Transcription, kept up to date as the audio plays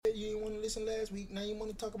listen last week. Now you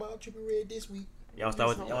want to talk about Trippie Redd this week. Y'all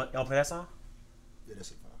start with y'all play that song? Yeah,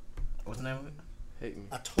 that's it. What's the name of it? Hate Me.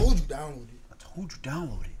 I told you download it. I told you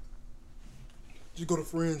download it. Just go to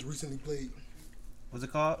Friends recently played. What's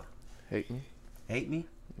it called? Hate Me. Hate Me?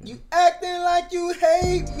 You acting like you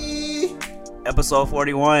hate me. Episode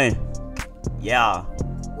 41. Yeah.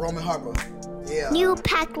 Roman Harper. Yeah. New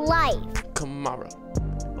Pack Life. Kamara.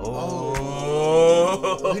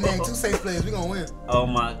 Oh. We named 2 safe players. We gonna win. Oh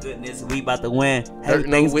my goodness. We about to win. Happy Dirt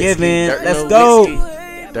no Thanksgiving. whiskey. Let's go.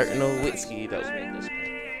 Dirt no whiskey. That was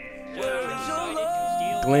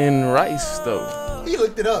Glenn Rice though. He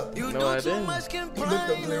looked it up. No, I didn't. He looked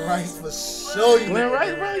up Glenn Rice for sure. Glenn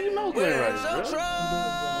Rice, bro. You know Glenn Rice, bro.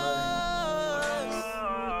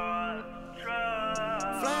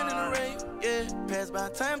 Flying in the rain, yeah. Pass by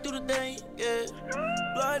time through the day, yeah.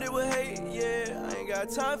 Blinded with hate, yeah. I ain't got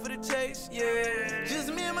time for the chase, yeah. Just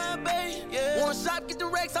me and my bae, yeah. One shot, get the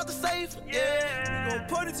racks out the safe, yeah. We gon'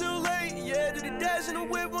 party too late, yeah. Do the dash in the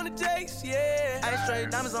whip on the jakes, yeah. Ice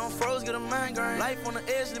straight diamonds on froze, get a migraine. Life on the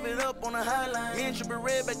edge, live it up on the highline. Me and Trippie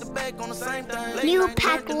Redd back to back on the same thing. Late New night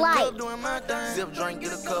Pack drink in the Life. club, doing my thing. Sip drink,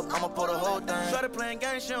 get a cup, I'ma pour the whole thing. Started playing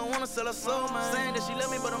games, she don't wanna sell her soul, man. Saying that she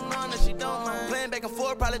love me, but I'm knowing that she don't mind. Playing back and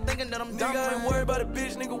forth, probably thinking that I'm dumb. Nigga ain't worried about a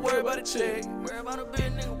bitch, nigga worried about a check. Worried about a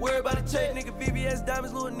bitch, nigga worried about a check. Nigga VVS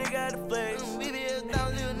diamonds, little nigga had a flex. VVS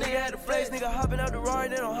diamonds, little nigga had a flex. Nigga hopping out the Rari,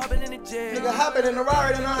 then I'm hopping in the jet. Nigga hopping in the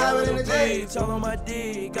Rari, then I'm hopping in the jet. Bitch, all on my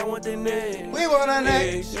dick, I want the neck. We want that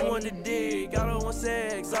neck. Yeah, she want the dick, I don't want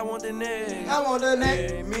sex, I want the neck. I want the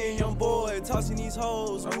neck. Yeah, me and young boy tossing these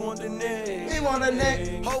hoes, we want the neck. We want the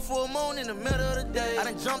neck. Hope for a moon in the middle of the day. I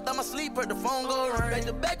done jumped out my sleep, heard the phone go ring. Back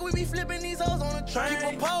to back, we be flipping these hoes on the train.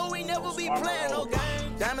 Keep a pole, we never be playing no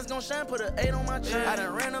game. Diamonds gon' shine, put an 8 on my chain. I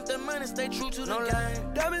done ran up that money, stay true to the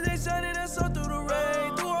game. Diamonds they shining, that's all through the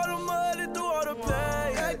rain. Through all the mud and through all the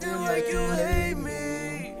pain. Acting like you hate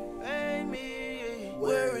me. Hate me.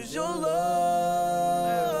 Where is your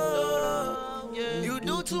love? You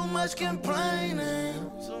do too much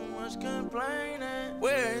complaining. Too much complaining.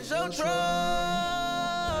 Where is your trust?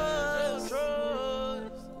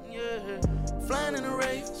 Yeah. Flying in the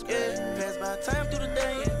race, yeah. Pass by time through the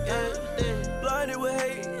day, yeah. Blinded with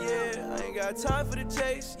hate, yeah. I ain't got time for the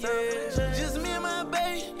chase, yeah. Just me and my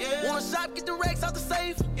bae, yeah. Wanna shop, get the racks out the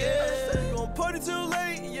safe, yeah. We gon' party too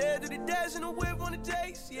late, yeah. Do the dash in the whip on the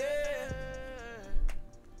jakes, yeah.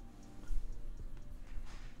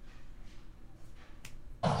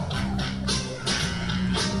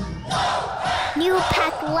 New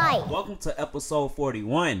Pack Life. Welcome to episode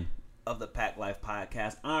 41 of the Pack Life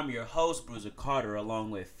Podcast. I'm your host, Bruiser Carter, along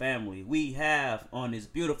with family. We have on this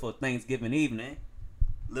beautiful Thanksgiving evening,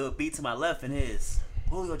 Lil B to my left in his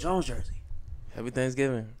Julio Jones jersey. Happy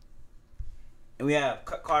Thanksgiving. And we have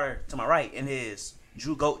Carter to my right in his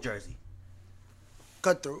Drew Goat jersey.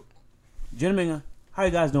 Cutthroat. Gentlemen, how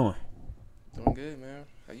you guys doing? Doing good, man.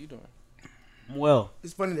 How you doing? I'm well.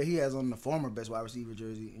 It's funny that he has on the former best wide receiver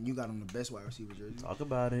jersey, and you got on the best wide receiver jersey. Talk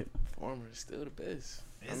about it. Former is still the best.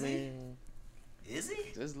 Is he? Is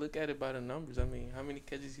he? Just look at it by the numbers. I mean, how many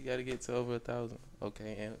catches he got to get to over 1,000?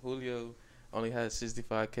 Okay, and Julio only has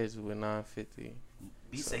 65 catches with 950.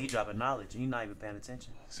 B said he dropping knowledge, and you're not even paying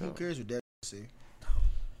attention. So Who cares what that say?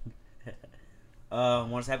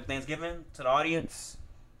 Want to say happy Thanksgiving to the audience?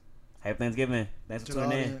 Happy Thanksgiving. Thanks To for the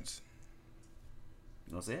tuning in. audience.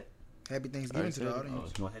 You gonna say it? Happy Thanksgiving to the Oh,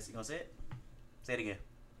 audience. you gonna say it? Say it again.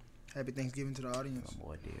 Happy Thanksgiving to the audience. My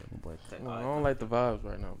boy did. My boy. I don't like the vibes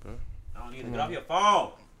right now, bro. I don't need to get off your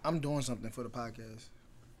phone. I'm doing something for the podcast.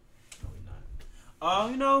 No,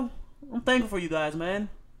 we not. I'm thankful for you guys, man.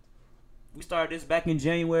 We started this back in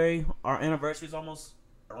January. Our anniversary's almost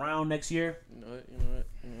around next year. You know what?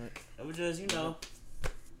 It was just,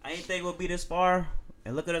 I ain't think we'll be this far.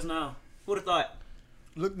 And look at us now. Who'd have thought?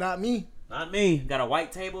 Look, not me. Not me. Got a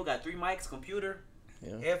white table, got 3 mics, computer,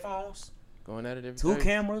 Yeah. headphones, Going at it every 2 Thursday.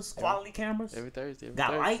 cameras, quality cameras. Every Thursday.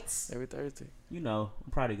 Got lights. Every Thursday. I'm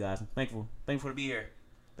proud of you guys. I'm thankful. Thankful to be here.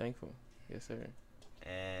 Thankful. Yes, sir.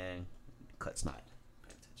 And cuts not. Pay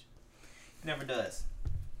attention. He never does.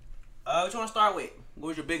 What you want to start with? What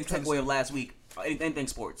was your biggest takeaway of last week? Anything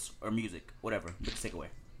sports or music, whatever. Biggest takeaway.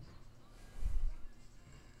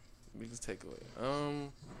 Biggest takeaway.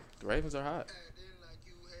 The Ravens are hot.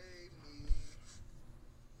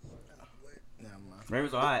 Never mind.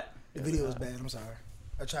 Ravens are hot. The video was bad. I'm sorry.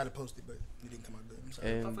 I tried to post it, but it didn't come out good. I'm sorry.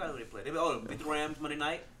 I And forgot who they played. They beat the Rams Monday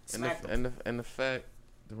night. and Smacked the, them. and the fact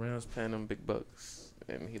the Rams paying them big bucks,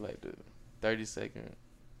 and he like the 32nd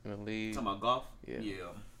in the league. Talking about golf? Yeah.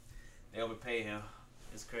 They overpay him.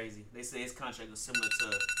 It's crazy. They say his contract was similar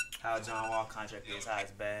to how John Wall contract is, how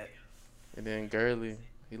it's bad. And then Gurley,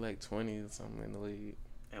 He like 20 or something in the league.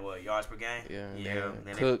 And what, yards per game? Yeah. And Yeah. then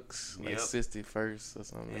Then Cooks they- like yep. 61st or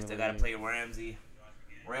something. They in still the got to league. play Ramsey.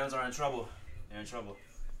 Rams are in trouble. They're in trouble.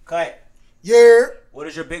 Cut. Yeah. What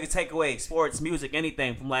is your biggest takeaway? Sports, music,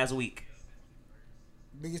 anything from last week?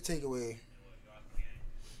 Biggest takeaway.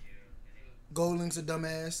 Goldling's a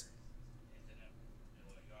dumbass.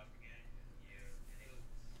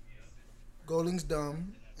 Goldling's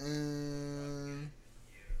dumb. And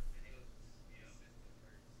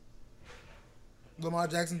Lamar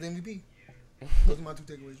Jackson's MVP. Those are my 2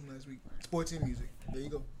 takeaways from last week. Sports and music. There you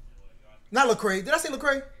go. Not Lecrae. Did I say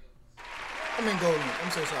Lecrae? I mean Goldling.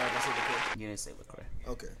 I'm so sorry if I said Lecrae. You didn't say Lecrae.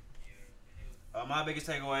 Okay. My biggest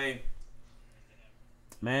takeaway,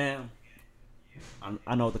 man,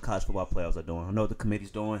 I know what the college football playoffs are doing. I know what the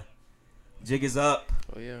committee's doing. Jig is up.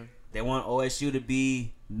 Oh, yeah. They want OSU to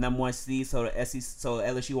be #1 seed, so the SEC, so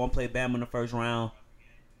LSU won't play Bama in the first round.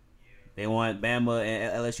 They want Bama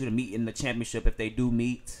and LSU to meet in the championship if they do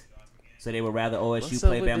meet. So they would rather OSU What's up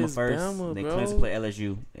play with Bama this first Bama, than bro? Clemson play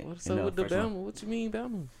LSU. What's in up with the first Bama? round. What you mean,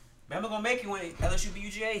 Bama? Bama gonna make it when LSU beat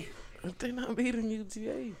UGA. They not beating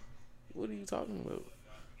UGA. What are you talking about?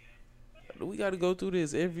 We got to go through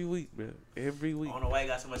this every week, bro. Every I week. don't know why you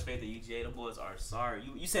got so much faith in UGA. Them boys are sorry.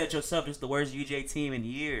 You said it yourself, it's the worst UGA team in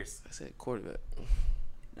years. I said quarterback.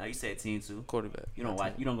 Now you said team too. Quarterback. You don't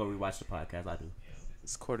watch. You don't go rewatch the podcast. I do.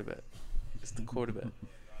 It's quarterback. It's the quarterback.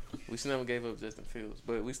 We still never gave up Justin Fields,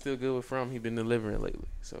 but we still good with Fromm. He been delivering lately.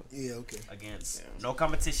 So Yeah, okay. Against Yeah. no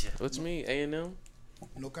competition. what you mean, A&M?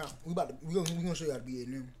 No count. We gonna show you how to be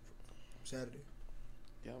in them Saturday.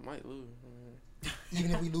 Y'all might lose. Even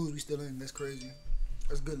if we lose, we still in. That's crazy.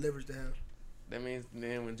 That's good leverage to have. That means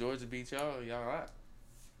then when Georgia beat y'all out.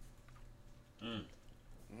 Mm.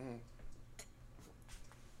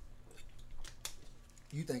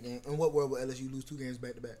 You thinking, in what world will LSU lose 2 games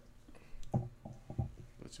back to back?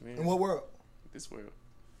 What you mean? In what world? This world.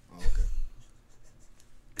 Oh,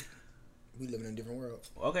 okay. We live in a different world.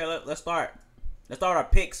 Okay, let's start. Let's start our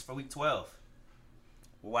picks for week 12.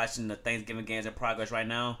 We're watching the Thanksgiving games in progress right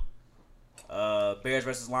now. Bears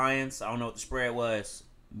versus Lions. I don't know what the spread was.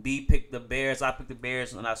 B picked the Bears. I picked the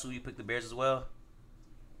Bears, and Asuyi picked the Bears as well.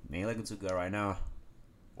 Man, ain't looking too good right now.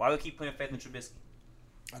 Why we keep playing faith in Trubisky?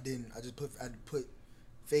 I didn't. I put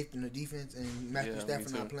faith in the defense and Matthew Yeah, me Stafford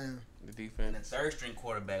too. not playing. The And the defense. third string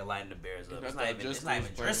quarterback lighting the Bears up. Yeah, It's I not thought even Driscoll was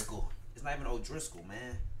playing. Driscoll. It's not even O'Driscoll,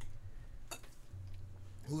 man.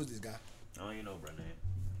 Who is this guy? I don't even know, bro, name.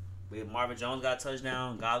 We have Marvin Jones got a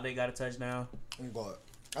touchdown. Galladay got a touchdown. Oh God,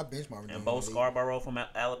 I bench Marvin And Jones. Bo Scarborough from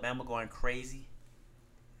Alabama going crazy.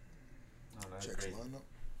 Oh, that's Checks crazy. line up.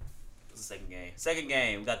 It's the second game. Second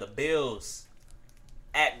game, we got the Bills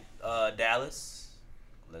at Dallas.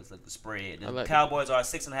 Let's look at the spread. The I like Cowboys are a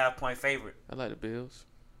 6.5 point favorite. I like the Bills.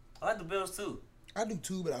 I like the Bills too. I do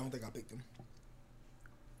too, but I don't think I picked them.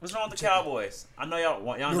 What's wrong with the Cowboys? I know y'all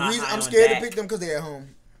The not reason high I'm on scared Dak. to pick them because they're at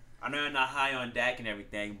home. I know you're not high on Dak and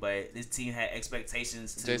everything, but this team had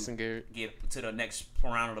expectations to Jason Garrett. get to the next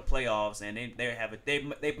round of the playoffs, and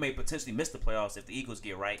they may potentially miss the playoffs if the Eagles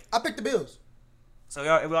get right. I picked the Bills. So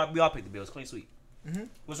we all picked the Bills, clean sweep. Mhm.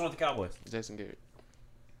 What's wrong with the Cowboys? Jason Garrett.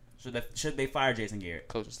 Should they fire Jason Garrett?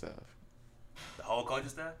 Coaching staff. The whole coaching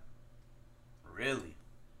staff? Really?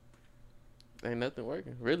 Ain't nothing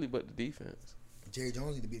working, really, but the defense. Jerry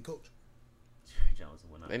Jones need to be the coach. Jerry Jones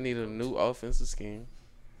will not. They need a new offensive scheme.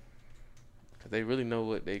 'Cause they really know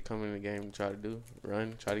what they come in the game to try to do.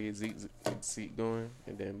 Run, try to get Zeke going,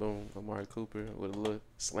 and then boom, Amari Cooper with a little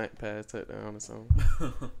slant pass touchdown or something.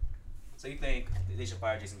 So you think they should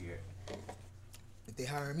fire Jason Garrett? If they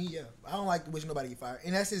hire me, yeah. I don't like to wish nobody get fired.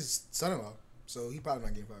 And that's his son-in-law, so he probably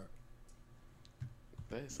not getting fired.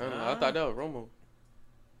 I thought that was Romo.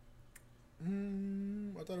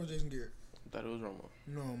 I thought it was Jason Garrett. I thought it was Romo.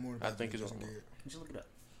 No, more than I think it's Jason Romo. Garrett. You should look it up.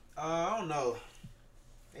 I don't know.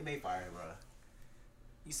 They may fire him, bro.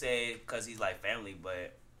 You say because he's like family,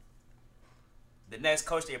 but the next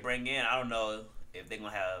coach they bring in, I don't know if they're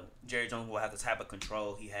going to have Jerry Jones will have the type of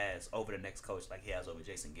control he has over the next coach like he has over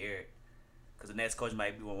Jason Garrett. Because the next coach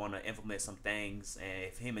might want to implement some things, and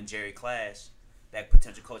if him and Jerry clash, that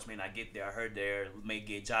potential coach may not get there. I heard they may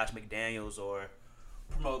get Josh McDaniels or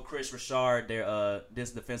promote Chris Richard, their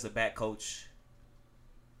this defensive back coach.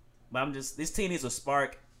 But this team needs a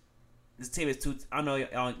spark. This team is too. I know you're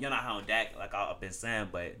not high on Dak like I've been saying,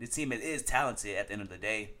 but this team is talented at the end of the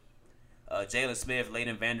day. Jalen Smith,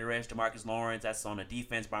 Leighton Vander Esch, DeMarcus Lawrence. That's on the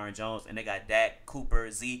defense. Byron Jones, and they got Dak,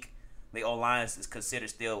 Cooper, Zeke. The O-line is considered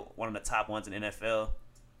still one of the top ones in the NFL.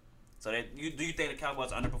 So, do you think the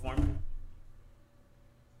Cowboys are underperforming?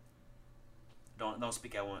 Don't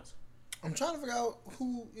speak at once. I'm trying to figure out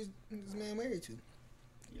who is this man married to.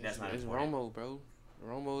 That's not It's important. Romo, bro.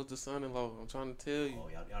 Romo is the son-in-law. I'm trying to tell you. Oh,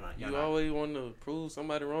 y'all not. You always want to prove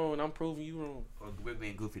somebody wrong, and I'm proving you wrong. We're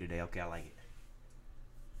being goofy today. Okay, I like it.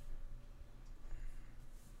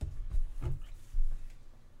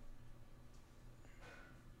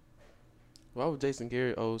 Why would Jason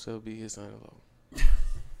Garrett old self be his son-in-law?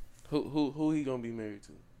 Who he gonna be married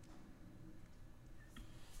to?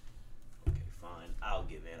 Okay, fine. I'll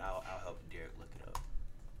give in. I'll help Derek look it up.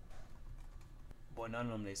 Boy, none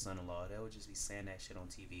of them they son-in-law. They would just be saying that shit on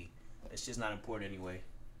TV. It's just not important anyway,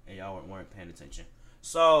 and y'all weren't paying attention.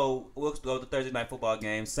 So we'll go with the Thursday night football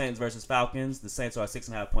game: Saints versus Falcons. The Saints are a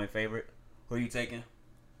 6.5 point favorite. Who are you taking?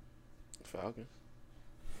 Falcons.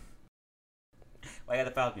 Why you got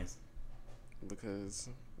the Falcons? Because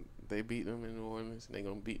they beat them in New Orleans, and they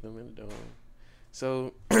gonna beat them in the dome.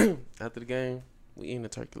 So after the game, we eating the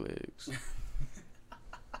turkey legs.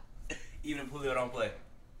 Even if Julio don't play.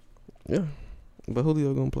 Yeah, but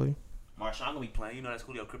Julio gonna play. Marshawn gonna be playing. You know that's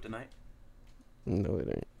Julio kryptonite. No, it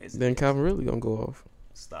ain't. It's- Then Calvin really gonna go off.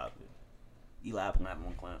 Stop it. Eli Apple having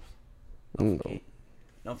one clamp. No.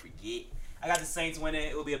 Don't forget. I got the Saints winning.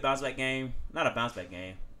 It will be a bounce back game. Not a bounce back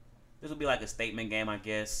game. This will be like a statement game, I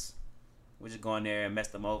guess. We're just going there and mess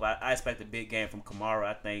them over. I expect a big game from Kamara.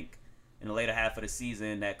 I think in the later half of the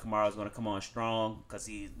season that Kamara is going to come on strong because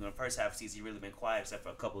in the first half of the season he's really been quiet except for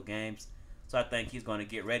a couple of games. So I think he's going to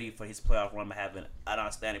get ready for his playoff run by having an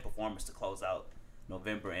outstanding performance to close out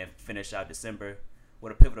November and finish out December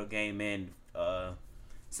with a pivotal game in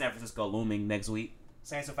San Francisco looming next week.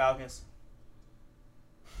 Saints and Falcons.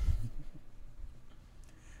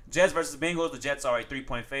 Jets versus Bengals. The Jets are a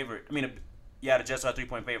 3-point favorite. The Jets are a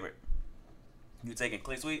 3-point favorite. You taking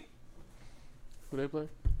Clay Sweet? Who they play?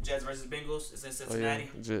 Jets versus Bengals. It's in Oh yeah, Cincinnati.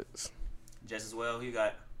 Jets. Jets as well. Who you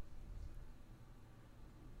got?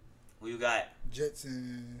 Who you got? Jets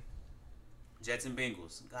and Jets and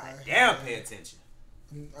Bengals. God damn, pay attention.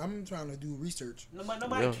 I'm trying to do research.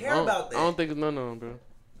 Nobody Yeah, care about that. I don't think it's none of them,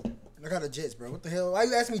 bro. I got the Jets, bro. What the hell? Why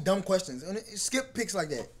you asking me dumb questions? And skip picks like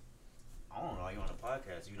that. I don't know. You're on a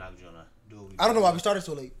podcast. You're not gonna do what we I don't know why we started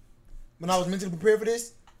so late. When I was mentally prepared for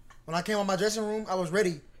this, when I came out my dressing room, I was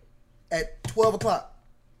ready at 12 o'clock.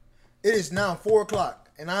 It is now 4 o'clock,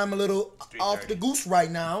 and I'm a little off the goose right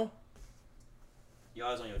now. You're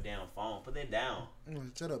always on your damn phone. Put that down.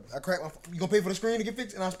 Shut up. I cracked my phone. You gonna pay for the screen to get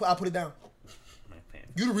fixed? And I put it down. I'm not paying.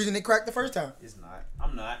 You the reason it cracked the first time. It's not.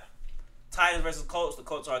 I'm not. Titans versus Colts. The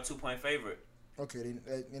Colts are a 2-point favorite. Okay,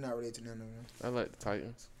 they're not related to none of them. I like the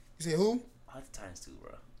Titans. You say who? I like the Titans too,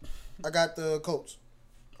 bro. I got the Colts.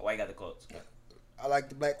 Why you got the Colts? I like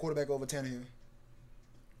the black quarterback over Tannehill.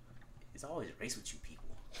 It's always a race with you people.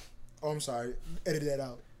 Oh, I'm sorry. Edit that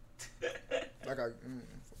out.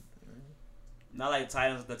 Not like the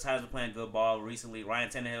Titans. The Titans are playing good ball recently. Ryan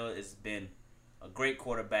Tannehill has been a great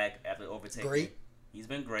quarterback after overtaking. Great. He's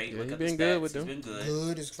been great. Yeah, Look he's at been the good stats. with He's them. been good.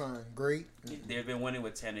 Good is fine. Great. They've been winning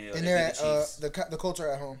with Tannehill. And They they're beat at the Chiefs. the Colts are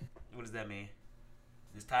at home. What does that mean?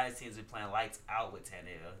 This Titans team's been playing lights out with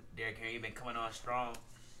Tannehill. Derrick Henry been coming on strong,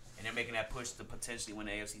 and they're making that push to potentially win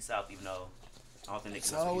the AFC South. Even though I don't think they It's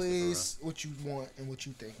can. win always what you want and what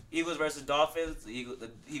you think. Eagles versus Dolphins. The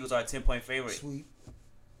Eagles are a 10-point favorite. Sweet.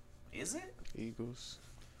 Is it? Eagles.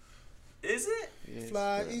 Is it? Yes,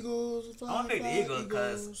 Fly bro. Eagles. Fly, I don't pick the fly, Eagles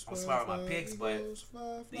 'cause Eagles, I'm fly, smart with my fly, picks, but Eagles,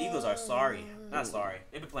 fly, The Eagles are fly. sorry. Not sorry.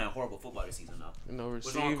 They've been playing horrible football this season, though. No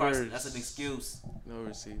What's wrong with Carson? receivers. That's an excuse. No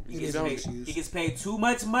receivers. It He is gets, an paid, excuse. he gets paid too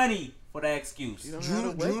much money for that excuse. He don't have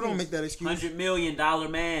the Drew don't weapons. make that excuse. $100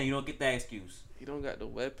 million man. You don't get that excuse. He don't got the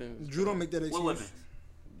weapons. Drew don't make that What excuse. weapons?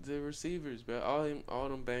 The receivers, bro. All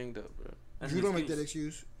them banged up, bro. That's Drew an don't make that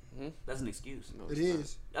excuse. excuse. That's an excuse. No, It it's not.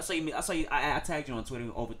 is. I saw you. I tagged you on Twitter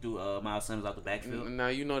and overthrew Miles Sanders out the backfield. Now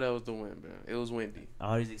you know that was the win, bro. It was windy.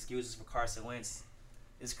 All these excuses for Carson Wentz.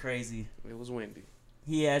 It's crazy. It was windy.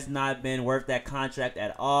 He has not been worth that contract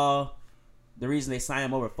at all. The reason they signed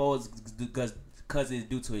him over Foles is because it's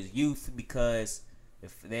due to his youth. Because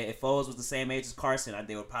if Foles was the same age as Carson,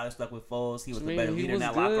 they would probably stuck with Foles. He was the better he leader was in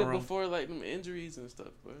that good locker room. before like them injuries and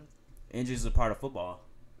stuff, bro. Injuries are part of football.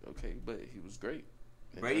 Okay, but he was great.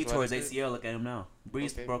 And Brady that's why tore his they said, ACL. Look at him now.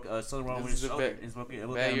 Breeze Okay. broke something wrong with This his is a shoulder. bad- It's broken.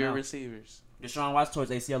 Look Bad at him year now. receivers. Deshaun Watson tore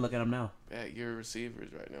his ACL. Look at him now. Bad year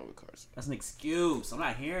receivers right now with Carson. That's an excuse. I'm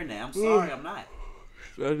not hearing that. I'm sorry. I'm not.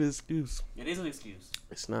 That is excuse. It is an excuse.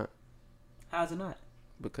 It's not How is it not?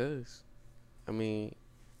 because, I mean,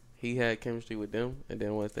 he had chemistry with them, and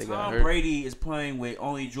then once they got Tom hurt, Brady is playing with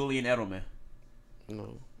only Julian Edelman,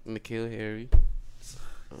 no, N'Keal Harry,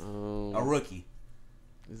 a rookie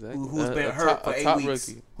exactly. who's been a hurt top- for a 8 top weeks.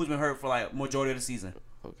 Rookie. Who's been hurt for like majority of the season.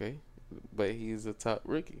 Okay, but he's a top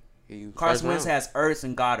rookie. He's Carson first Wentz round. has Ertz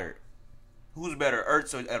and Goddard. Who's better,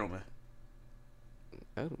 Ertz or Edelman?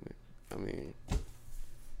 Edelman. I mean,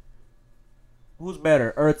 Who's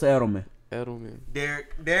better, Ertz or Edelman? Edelman.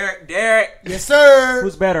 Derek. Yes, sir.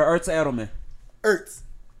 Who's better, Ertz or Edelman? Ertz.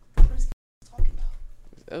 It's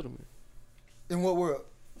Edelman. In what world?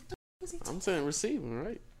 I'm saying receiving,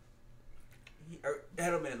 right?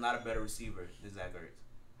 Edelman is not a better receiver than Zach Ertz.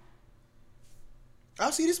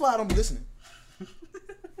 I'll see. This is why I don't be listening.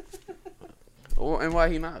 And why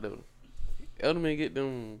he not though? Edelman get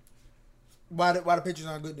them. Why the Patriots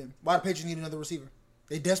aren't good then? Why the Patriots need another receiver?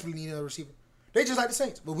 They desperately need another receiver. They just like the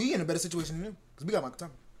Saints, but we in a better situation than them because we got Michael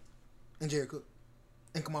Thomas and Jared Cook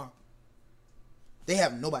and Kamara. They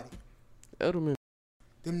have nobody. Edelman.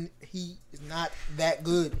 He is not that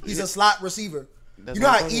good. He's a slot receiver. That's You know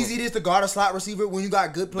what how I'm easy it is to guard a slot receiver when you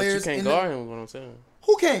got good But players. you can't guard him. Is what I'm saying.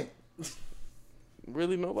 Who can't?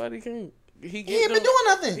 Really, nobody can. He He ain't been doing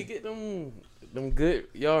nothing. He get them good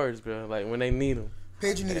yards, bro. Like when they need them.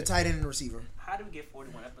 Patriots need a tight end and a receiver. How do we get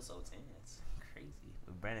 41 episodes in? It's crazy.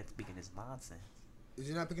 With Brandon speaking his nonsense. Is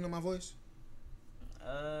he not picking up my voice?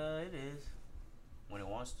 It is. When it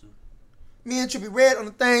wants to. Me and Trippy Red on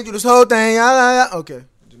the thing, do this whole thing. Okay,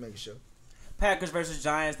 just making sure. Packers versus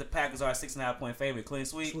Giants. The Packers are a 6.5 point favorite. Clean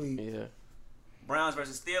sweep. Sweet, Yeah. Browns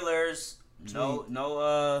versus Steelers. Sweet.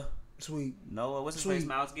 Sweet, What's his Sweet. face?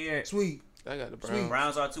 Miles Garrett. sweet. I got the Browns.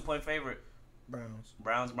 Browns are a 2 point favorite. Browns.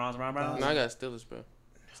 Browns. No, I got Steelers, bro.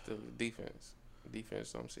 Steelers defense. Defense,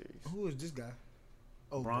 some series. Who is this guy?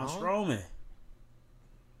 Oh, Braun Braun? Strowman.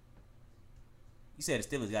 You said the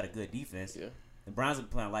Steelers got a good defense. Yeah. The Browns are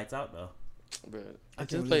playing lights out though. Bro, I I can't just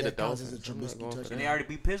believe played the that counts as a Dolphins. I'm not Trubisky going for touchdown. And that. they already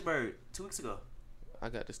beat Pittsburgh 2 weeks ago. I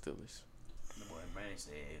got the Steelers. The boy Brandon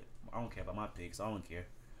said, I don't care about my picks. I don't care.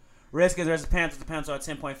 Redskins versus Panthers. The Panthers are a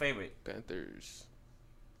 10 point favorite. Panthers.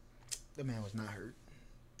 That man was not hurt.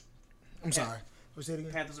 I'm sorry. What's that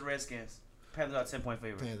again? Panthers or Redskins. Panthers are a 10 point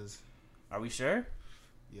favorite. Panthers. Are we sure?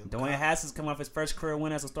 Yep. Dwayne Haskins coming off his first career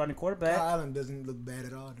win as a starting quarterback. Kyle Allen doesn't look bad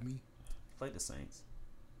at all to me. Played the Saints.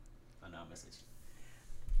 I know, message.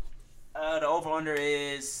 The over-under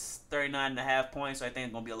is 39.5 points, so I think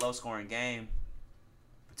it's going to be a low-scoring game.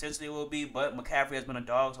 Potentially it will be, but McCaffrey has been a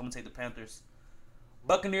dog, so I'm going to take the Panthers.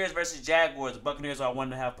 Buccaneers versus Jaguars. The Buccaneers are a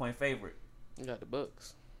 1.5 point favorite. You got the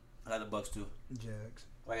Bucks. I got the Bucks, too. Jags.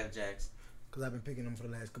 Why I got the Jags? Because I've been picking them for the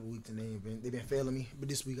last couple weeks and they've been failing me. But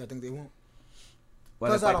this week I think they won't. Why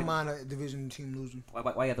Plus I don't mind a division team losing. Why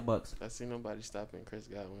you got the Bucks? I see nobody stopping Chris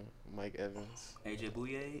Godwin, Mike Evans. AJ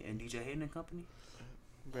Bouye and DJ Hayden and company?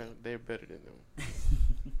 Bro, they're better than them.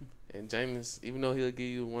 And Jameis, even though he'll give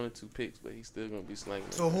you 1 or 2 picks, but he's still gonna be slanging.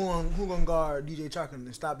 So who gonna guard DJ Chalk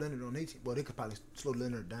and stop Leonard on their team? Well, they could probably slow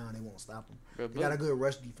Leonard down. They won't stop him. Bro, They got a good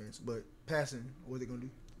rush defense, but passing, what they gonna do?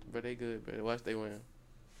 But they good, bro. Watch they win.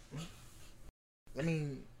 I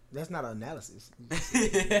mean, that's not an analysis.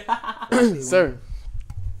 Sir,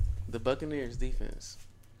 the Buccaneers defense.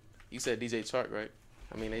 You said DJ Chark, right?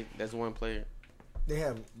 I mean, that's one player. They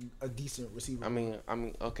have a decent receiver. I mean,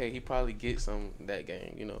 okay, he probably gets some that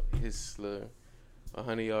game. You know, his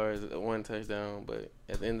 100 yards, 1 touchdown. But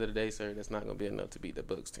at the end of the day, sir, that's not gonna be enough to beat the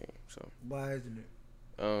Bucs team. So, why isn't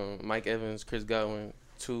it? Mike Evans, Chris Godwin,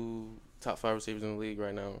 2 top 5 receivers in the league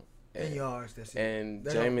right now. And yards, that's it. And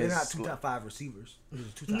They're Jameis. not 2 top 5 receivers. They're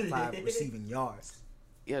 2 top 5 receiving yards.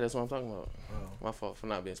 Yeah, that's what I'm talking about. Oh. My fault for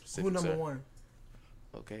not being specific. Who number sir. 1?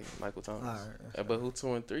 Okay, Michael Thomas. All right, But who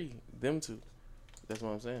 2 and 3? Them 2. That's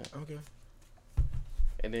what I'm saying. Okay.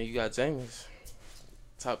 And then you got Jameis,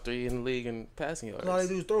 top 3 in the league in passing yards. All they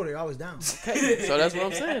do is throw. They're always down. Okay, so that's what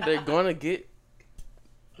I'm saying. They're gonna get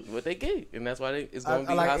what they get, and that's why it's I gonna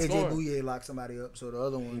be like high AJ scoring. Bouye lock somebody up, so the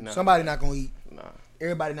other one, Nah. somebody not gonna eat. Nah,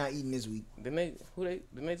 Everybody not eating this week. didn't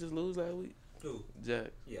they just lose last week? Who? Jack,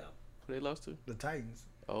 Yeah. who they lost to? The Titans.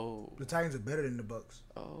 Oh, The Titans are better than the Bucks.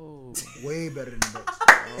 oh, Way better than the Bucks.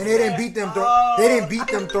 And they didn't beat them. They didn't beat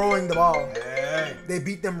them throwing the ball. They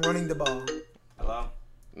beat them running the ball. Hello?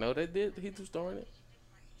 no, they did. He was throwing it.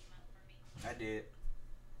 I did.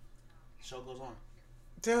 Show goes on.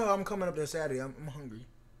 Tell her I'm coming up there Saturday. I'm hungry.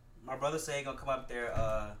 My brother said he gonna come up there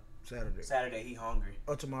Saturday Saturday. He hungry.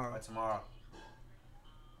 or tomorrow. Or tomorrow.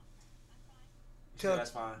 Tell her,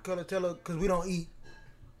 that's fine. tell her, cause we don't eat.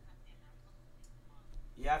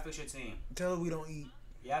 Yeah, I fix your team. Tell her we don't eat.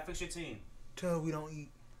 Yeah, I fix your team. Tell her we don't eat.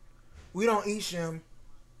 We don't eat, Shem.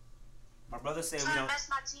 My brother said we Trying don't. to mess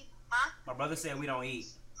my teeth, huh? My brother said we don't eat.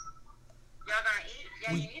 Y'all gonna eat?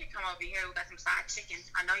 Yeah, you need to come over here. We got some fried chicken.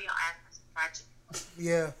 I know y'all asked for some fried chicken.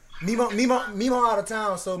 Yeah. Mimo out of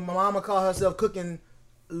town, so my mama call herself cooking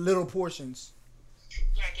little portions.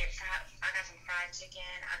 Yeah, get fried. I got some fried chicken.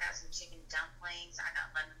 I got some chicken dumplings. I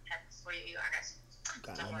got lemon peppers for you. I got some.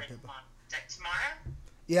 Got Don't lemon worry, pepper. Mom. That tomorrow?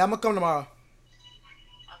 Yeah, I'm gonna come tomorrow.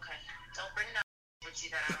 Okay. Don't bring no with you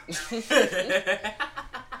that I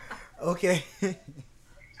don't know. Okay. All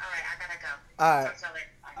right, I gotta go. All right. Talk to you later.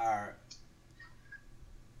 Bye. Alright.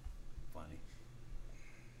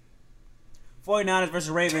 Funny. 49ers versus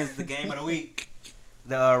Ravens, the game of the week.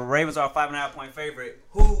 The Ravens are a 5.5 point favorite.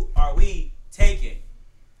 Who are we taking?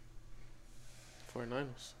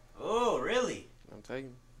 49ers. Oh, really? I'm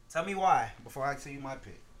taking. Tell me why before I tell you my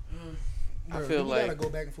pick. I Bro, feel we like gotta go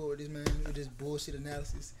back and forth with this man with this bullshit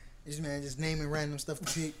analysis. This man just naming random stuff to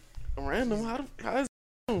pick. random. How is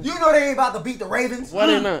You know they ain't about to beat the Ravens. why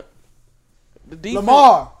they not? The defense.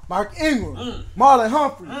 Lamar, Mark Ingram, Marlon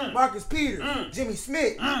Humphrey, Marcus Peters, Jimmy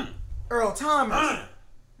Smith, Earl Thomas,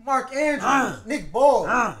 Mark Andrews, Nick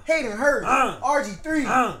Ball, Hayden Hurst,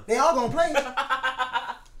 RG3. They all gonna play.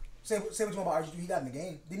 Say what you want about RG3. He got in the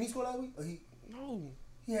game. Didn't he score last week? Or No.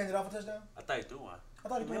 he handed off a touchdown? I thought he threw one. I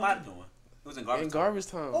thought he threw He one. might have threw one. It was in garbage. In garbage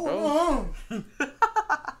time, bro.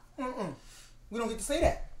 Oh, we don't get to say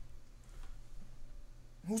that.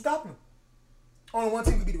 Who's stopping him? Only one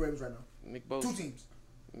team can beat the Ravens right now. Nick Bosa. Two teams.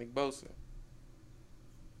 Nick Bosa.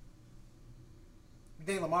 You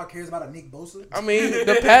think Lamar cares about a Nick Bosa? I mean,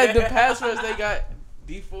 the pass rush they got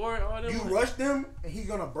D4 and all them. You rush them and he's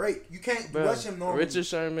gonna break. You can't Bro, rush him normally. Richard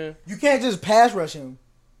Sherman, You can't just pass rush him.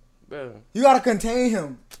 bro, You gotta contain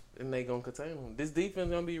him. and they gonna contain him. This defense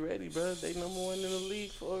gonna be ready, bro. They number one in the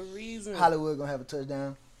league for a reason. Hollywood gonna have a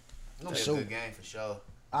touchdown. It's gonna be Sure. a good game for sure.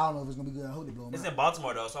 I don't know if it's gonna be good. I hope they blow him It's out. in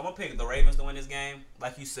Baltimore though, so I'm gonna pick the Ravens to win this game.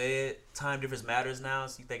 Like you said, time difference matters now.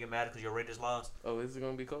 So you think it matters because your Raiders lost? Oh, is it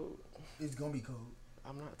gonna be cold? It's gonna be cold.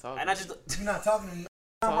 I'm not talking. And I just You're not talking to me.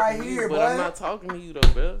 I'm talking right to you, here, but boy. I'm not talking to you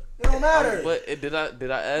though, bro. It don't matter. But did I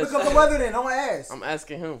ask? Look up the weather then. Don't ask. I'm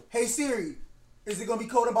asking him. Hey Siri, is it gonna be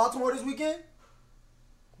cold in Baltimore this weekend?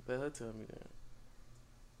 Let her tell me that.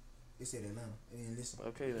 It said Atlanta. It didn't listen.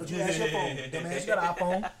 Okay But then. you ask your phone. Dumbass, you got an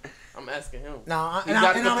iPhone. I'm asking him. Nah, He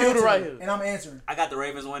got a computer answering. right here. And I'm answering. I got the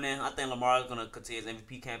Ravens winning. I think Lamar is gonna continue his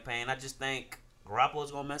MVP campaign. I just think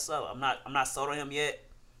Garoppolo's gonna mess up. I'm not sold on him yet,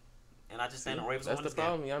 and I just think the Ravens will That's win the this game.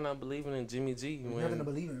 problem. Y'all not believing in Jimmy G. There's When, nothing to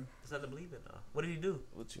believe in. There's nothing to believe in though. What did he do?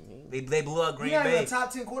 what you mean? They blew out He's Green not even Bay. a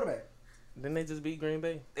top 10 quarterback. Then they just beat Green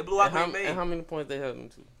Bay. They blew out And how, Green Bay. and how many points they held them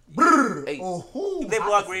to? Brrr. 8. Oh, who? They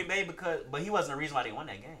blew out Green Bay but he wasn't the reason why they won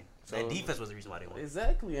that game. That So- defense was the reason why they won.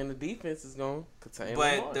 Exactly, and the defense is going to contain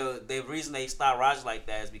But Lamar. the reason they stopped Rodgers like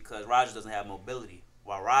that is because Rodgers doesn't have mobility.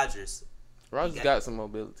 While Rodgers, Rodgers got some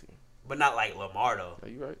mobility. but not like Lamar though. Are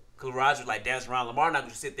you right? Because Rodgers like dance around. Lamar not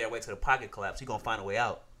gonna sit there and wait till the pocket collapse. He gonna find a way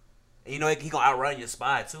out. And you know he gonna outrun your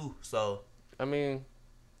spy too. So I mean,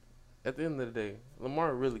 at the end of the day,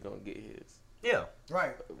 Lamar really going to get his. yeah,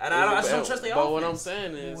 Right. and I just don't trust the But what I'm offense.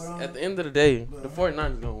 saying is, Well, at the end of the day, the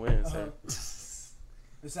 49ers going to win, sir.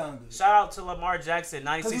 It sounds good. Shout out to Lamar Jackson,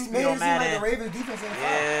 Because 96 he speed made it on seem like the Madden. Ravens defense ain't fine.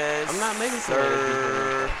 Yes, I'm not making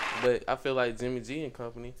sense, but I feel like Jimmy G and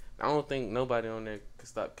company, I don't think nobody on there can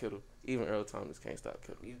stop Kittle. Even Earl Thomas can't stop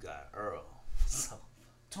Kittle. You got Earl. So,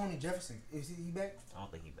 Tony Jefferson, is he back? I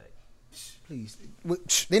don't think he back. Please.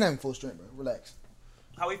 They not in full strength, bro. Relax.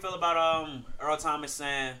 How we feel about Earl Thomas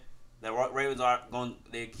saying that Ravens are going?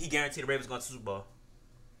 He guaranteed the Ravens going to Super Bowl.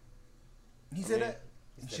 He said that?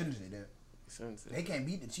 He shouldn't say that. Since They can't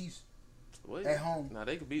beat the Chiefs what? at home. Nah,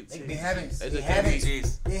 they could beat the They Chiefs. haven't. They They just can't haven't. beat.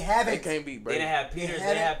 Jeez. They They haven't. can't beat They Brady. didn't have Peters. They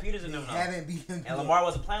didn't have Peters in They them though. haven't beat them And yet. Lamar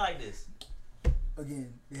wasn't playing like this.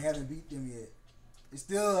 Again, they haven't beat them yet. It's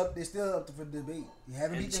still up. They're still up for debate. You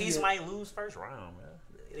haven't And beat the them Chiefs yet. might lose first round, man.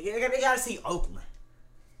 They gotta see Oakland.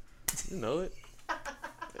 You know it.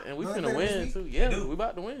 And we No, they finna better win this too. week. Yeah, They do. we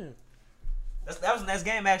about to win. That was the next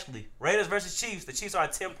game actually. Raiders versus Chiefs. The Chiefs are a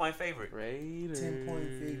 10-point favorite. Raiders. 10-point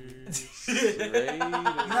favorite. Raiders.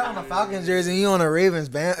 You have on the Falcons jersey and you on the Raiders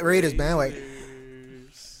bandwagon. Raiders.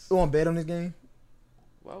 You want to bet on this game?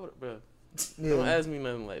 Why would, bro? Yeah. Don't ask me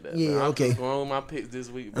nothing like that. Yeah, bro. I'm okay. just going with my picks this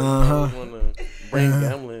week, bro. Uh-huh. I don't want to bring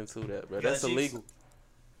gambling into that, bro. You got That's the Chiefs? illegal.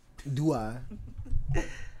 Do I?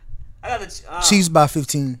 I got the Chiefs by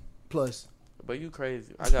 15 plus. But you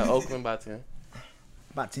crazy. I got Oakland by 10.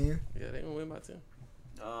 About 10. Yeah, they gonna win by 10.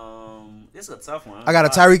 This is a tough one. I got a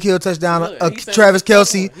Tyreek Hill touchdown, Look, a he said Travis it's a tough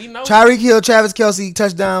Kelce. one. He knows. Tyreek Hill, Travis Kelce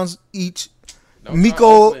touchdowns each. Don't try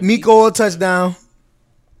Oakland. Miko a touchdown.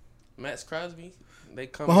 Max Crosby. They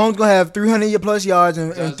come. Mahomes gonna have 300 plus yards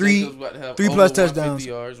and Josh three Jacobs about to have 3+ over 150 touchdowns.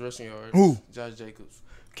 yards, rushing yards. Who? Josh Jacobs.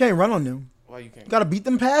 Can't run on them. Why you can't? Gotta beat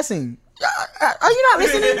them passing. Are you not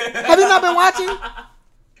listening? Have you not been watching?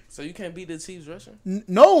 So you can't beat the Chiefs rushing?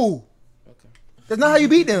 No, Okay. that's not how you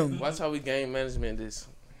beat them. Watch how we game management this.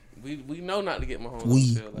 We know not to get Mahomes. on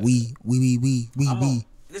We the field like that.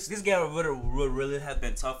 This game would really have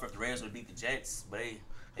been tough if the Raiders would beat the Jets, but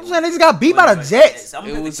I'm saying they just got beat by the Jets. Sam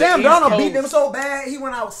Darnold beat them so bad. He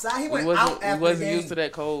went outside. He went out after the game. We wasn't used to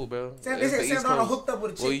that cold, bro. They said Sam Darnold hooked up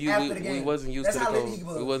with a chick after the game. We wasn't used to the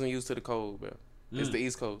cold. We wasn't used to the cold, bro. It's the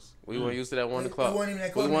East Coast. We weren't used to that 1 o'clock.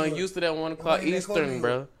 We weren't used to that 1 o'clock Eastern,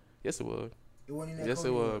 bro. Yes, it was. Yes,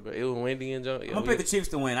 it was, bro. It was windy and junk. I'm gonna pick the Chiefs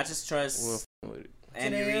to win. I just trust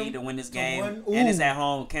Andy Reid to win this game, and it's at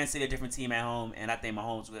home. Kansas City, a different team at home, and I think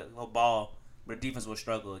Mahomes will ball, but the defense will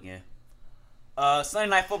struggle again. Sunday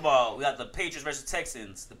Night Football, we got the Patriots versus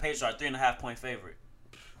Texans. The Patriots are 3.5-point favorite.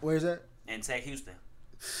 Where's that? In Houston.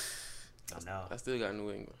 I know. I still got New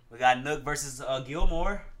England. We got Nook versus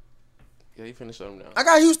Gilmore. Yeah, he finished them now. I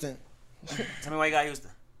got Houston. Tell me why you got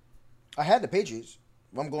Houston. I had the Patriots,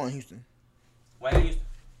 but I'm going Houston. Why you got Houston?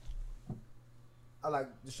 I like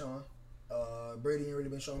Deshaun. Brady ain't really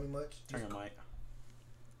been showing me much. Turn your mic.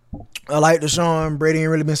 I like Deshaun. Brady ain't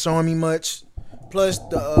really been showing me much. Plus,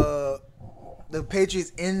 the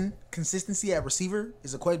Patriots' inconsistency at receiver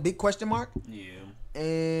is a quite big question mark. Yeah.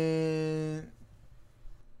 And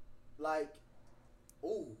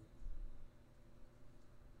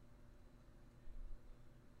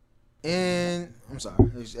And I'm sorry,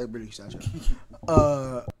 it really sidetracked.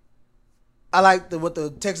 I like what the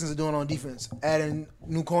Texans are doing on defense. Adding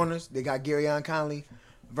new corners. They got Garyon Conley.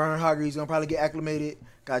 Vernon Hargreaves going to probably get acclimated.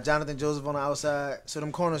 Got Jonathan Joseph on the outside. So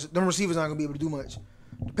them receivers aren't going to be able to do much.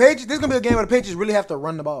 The Patriots, this is going to be a game where the Patriots really have to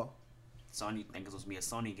run the ball. Sony think it's supposed to be a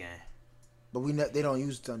Sony game. But they don't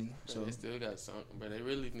use Sony. So they still got some, but they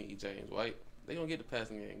really need James White. They going to get the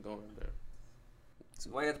passing game going there. So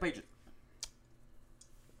why you got the Patriots?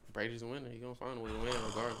 Brady's a winner. He gonna find a way to win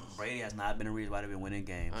regardless. Brady has not been a reason why they've been winning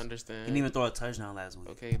games. I understand. He didn't even throw a touchdown last week.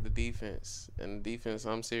 Okay, the defense. And the defense,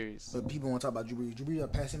 I'm serious. But people want to talk about Drew Brees. Drew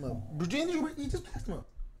Brees passed him up. He just passed him up.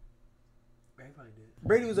 Brady probably did.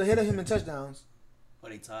 Brady was ahead of him in touchdowns.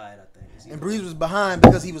 But he tied, I think. And Brees was behind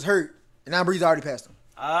because he was hurt. And now Brees already passed him.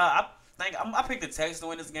 I picked the Texans to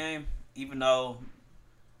win this game, even though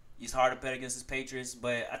it's hard to bet against his Patriots.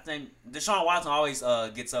 But I think Deshaun Watson always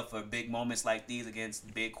gets up for big moments like these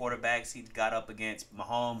against big quarterbacks. He got up against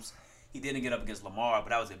Mahomes. He didn't get up against Lamar, but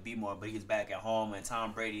that was at B-more. But he's back at home. And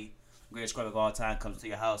Tom Brady, greatest quarterback of all time, comes to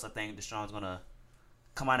your house. I think Deshaun's going to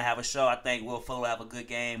come out and have a show. I think Will Fuller will have a good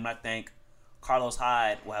game. And I think Carlos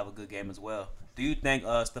Hyde will have a good game as well. Do you think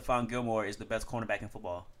Stephon Gilmore is the best cornerback in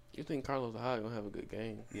football? You think Carlos Hyde gonna have a good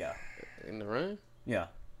game? Yeah. In the run? Yeah.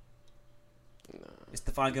 Nah. Is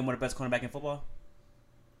Stephon Gilmore the best cornerback in football?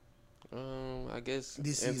 I guess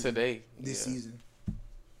this season. Today. This season.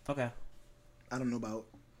 Okay. I don't know about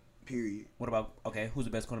period. What about who's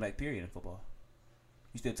the best cornerback period in football?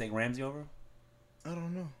 You still take Ramsey over? I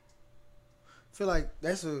don't know. I feel like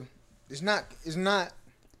it's not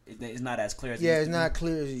as clear as it's not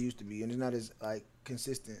clear as it used to be, and it's not as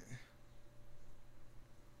consistent.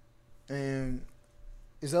 And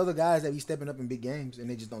there's other guys that be stepping up in big games, and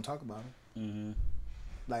they just don't talk about them. Mm-hmm.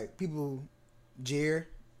 Like people, Jair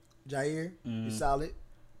is solid.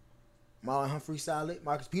 Marlon Humphrey solid.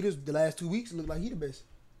 Marcus Peters the last 2 weeks looked like he the best.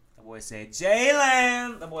 That boy said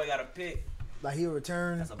Jalen. That boy got a pick. Like he'll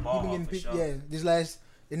return. That's a ball he been getting picked. Sure. Yeah,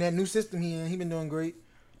 in that new system he been doing great.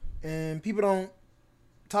 And people don't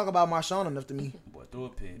talk about Marshawn enough to me. Boy threw a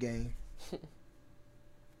pick. Game.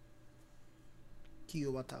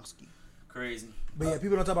 Keo Watowski. Crazy. But yeah,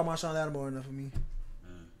 people don't talk about Marshawn Lattimore enough for me.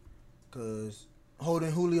 Because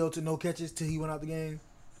holding Julio to no catches till he went out the game.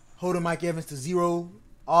 Holding Mike Evans to 0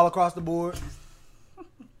 all across the board.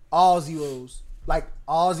 All zeros. Like,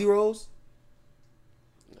 all zeros.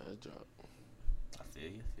 Nice job. I feel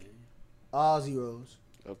you. All zeros.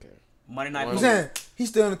 Okay. Monday Night I'm Football. saying, he's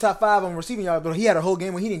still in the top 5 on receiving yards, but he had a whole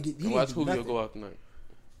game where he didn't get Watch do Julio nothing. go out tonight.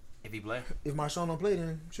 If he play. If Marshawn don't play,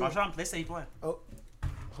 then sure. Marshawn, they say he play. Oh.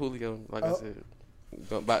 Julio, like I said,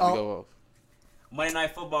 about to go off. Monday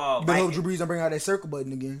Night Football. But hope Drew Brees don't bring out that circle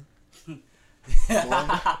button again.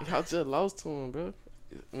 Y'all just lost to him, bro.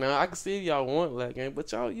 Now I can see y'all want that game,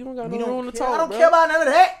 but you don't got no room to talk. I don't care about none of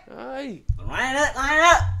that. Alright. Line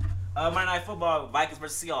up. Monday Night Football. Vikings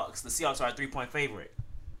versus Seahawks. The Seahawks are a 3-point favorite.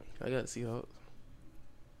 I got Seahawks.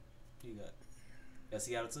 Who you got? Got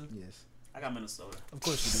Seattle too? Yes. I got Minnesota. Of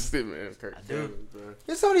course you Sit, man. Kirk I do.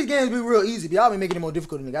 bro. Some of these games be real easy, but y'all be making it more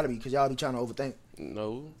difficult than they gotta be because y'all be trying to overthink.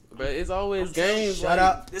 No, but it's always games. Shout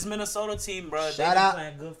out. This Minnesota team, bro. They Shout been out.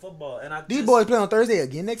 playing good football. And These boys play on Thursday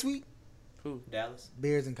again next week. Who? Dallas.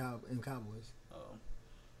 Bears and Cowboys.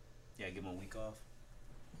 Yeah, give them a week off.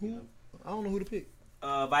 Who? I don't know who to pick.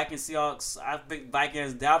 Vikings, Seahawks. I think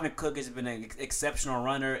Vikings. Dalvin Cook has been an exceptional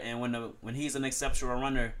runner, and when he's an exceptional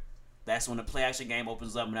runner, that's when the play action game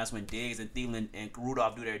opens up, and that's when Diggs and Thielen and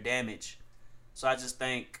Rudolph do their damage. So I just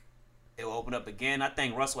think it will open up again. I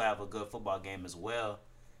think Russ will have a good football game as well.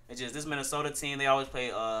 It's just this Minnesota team, they always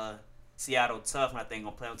play Seattle tough, and I think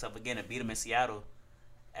going to play them tough again and beat them in Seattle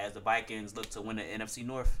as the Vikings look to win the NFC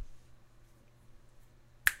North.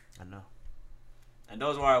 I know. And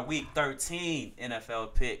those were our Week 13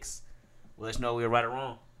 NFL picks. We'll let you know we were right or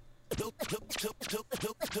wrong.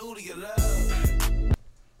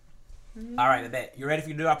 All right, I bet. You ready for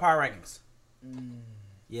you to do our power rankings?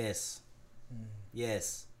 Yes.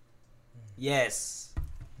 Yes. Yes.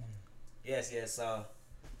 Yes.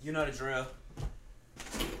 You know the drill.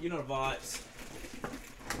 You know the vibes.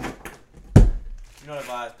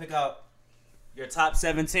 Pick out your top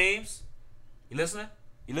 7 teams. You listening?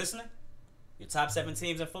 Your top 7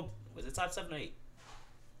 teams in football. Was it top 7 or 8?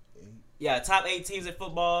 Yeah, top 8 teams in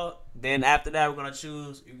football. Then after that, we're going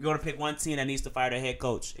to pick one team that needs to fire their head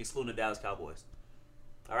coach, excluding the Dallas Cowboys.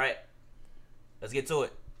 All right. Let's get to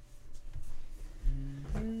it.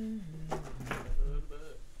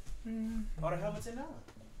 Oh, the helmet's in now.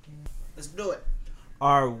 Let's do it.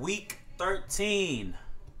 Our Week 13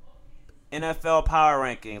 NFL Power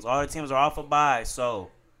Rankings. All the teams are off a bye,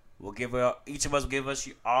 so each of us will give us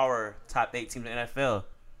our top 8 teams in the NFL.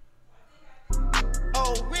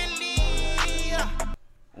 Oh, really?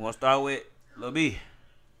 We're going to start with Lil B.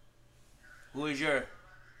 Who is your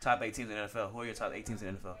top 8 teams in the NFL? Who are your top 8 teams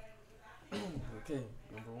in the NFL? Okay,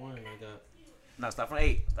 number 1, I got... No, start from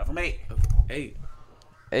 8.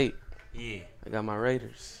 8. Yeah. I got my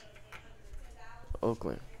Raiders.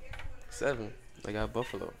 Oakland. 7. I got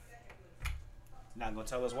Buffalo. Not going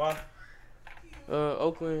to tell us why?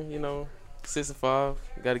 Oakland, 6-5.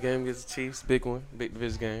 Got a game against the Chiefs. Big one. Big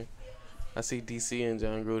division game. I see DC and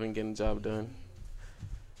John Gruden getting the job done.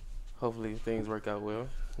 Hopefully things work out well.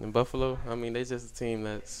 And Buffalo, they just a team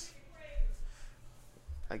that's,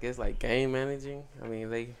 I guess, like game managing.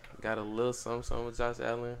 They got a little something with Josh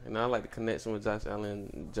Allen. And I like the connection with Josh Allen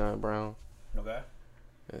and John Brown. Okay.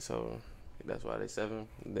 And so that's why they 7.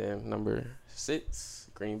 And then number 6,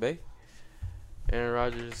 Green Bay. Aaron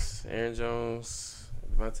Rodgers, Aaron Jones,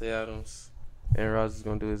 Devontae Adams. Aaron Rodgers is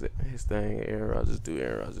going to do his thing. Aaron Rodgers do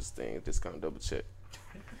Aaron Rodgers' thing. Just kind of double check.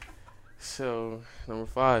 So, number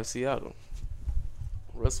 5, Seattle.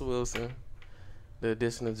 Russell Wilson. The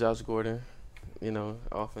addition of Josh Gordon.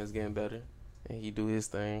 Offense getting better. And he do his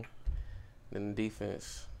thing. Then the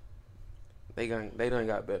defense, they done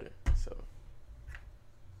got better. So,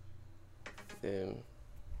 then,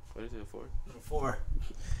 what is it for? Number 4.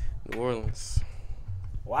 New Orleans.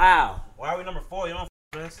 Wow. Why are we number 4? You don't f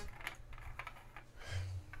this.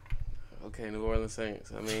 Okay, New Orleans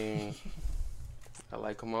Saints. I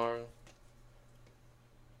like Kamara.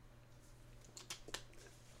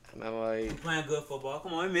 And I like... Playing good football.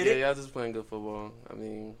 Come on, admit Yeah, it. y'all just playing good football.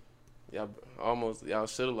 Y'all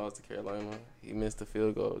should have lost to Carolina. He missed the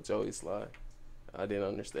field goal. Joey Sly. I didn't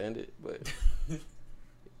understand it, but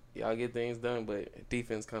y'all get things done, but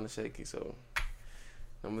defense kind of shaky. So,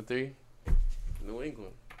 number 3, New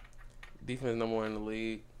England. Defense number 1 in the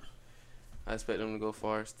league. I expect them to go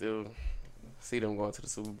far. Still see them going to the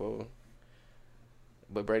Super Bowl.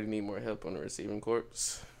 But Brady need more help on the receiving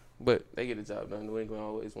corps. But they get the job done. New England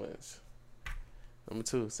always wins. Number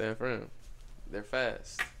 2, San Fran. They're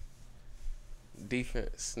fast.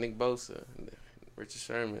 Defense, Nick Bosa, Richard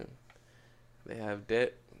Sherman. They have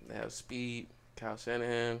depth. They have speed. Kyle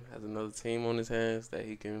Shanahan has another team on his hands that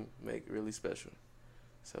he can make really special.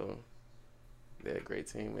 So, they're a great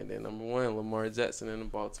team. And then number 1, Lamar Jackson and the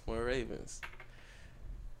Baltimore Ravens.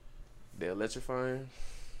 They're electrifying.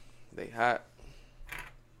 They hot.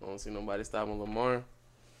 I don't see nobody stopping Lamar.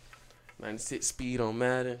 96 speed on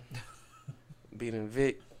Madden. Beating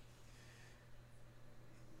Vic.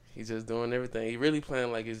 He's just doing everything. He really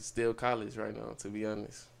playing like it's still college right now, to be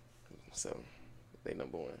honest. So, they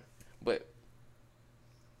number 1. But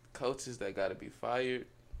coaches that got to be fired,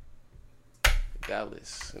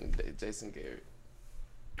 Dallas and Jason Garrett.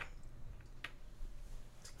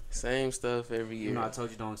 Same stuff every year. I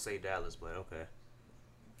told you don't say Dallas, but okay.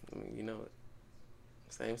 You know it.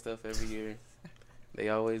 Same stuff every year. They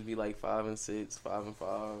always be like 5-6,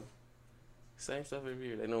 5-5. Same stuff every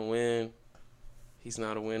year. They don't win. He's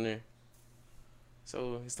not a winner.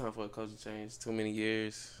 So it's time for a coaching change. Too many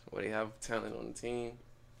years where they have talent on the team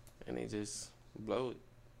and they just blow it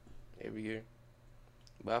every year.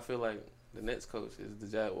 But I feel like the next coach is the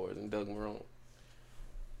Jaguars and Doug Marrone.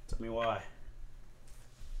 Tell me why.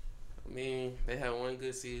 They had one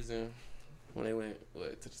good season when they went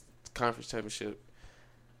to the conference championship.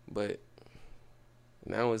 But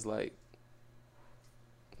now it's like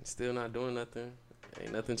still not doing nothing.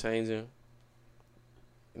 Ain't nothing changing.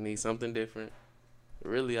 You need something different.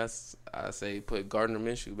 Really, I say put Gardner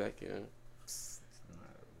Minshew back in.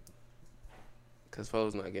 Because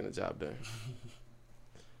Foles not getting the job done.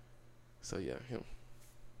 So, yeah, him.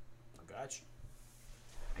 I got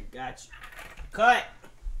you. Cut.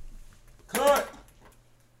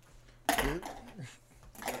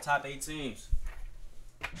 Top 8 teams.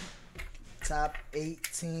 Top 8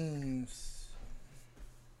 teams.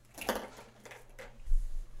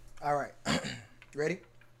 All right. Ready?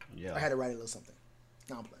 Yeah. I had to write a little something.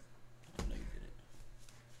 No, I'm playing. I know you did it.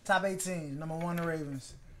 Top 8 teams. Number 1, the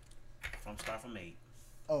Ravens. Start from 8.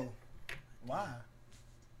 Oh. Why?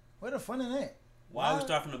 Where the fun in that? Why we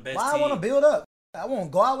start from the best Why team? I want to build up? I want to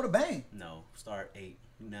go out with a bang. No. Start 8.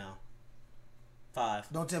 Now.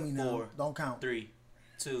 5. Don't tell me no. 4. Don't count. 3.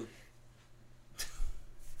 2.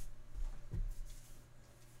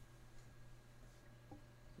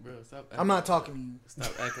 Bro, stop. I'm not talking to you.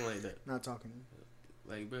 Stop acting like that. Not talking to you.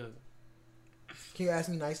 Like, bro. Can you ask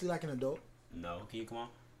me nicely like an adult? No. Can you come on?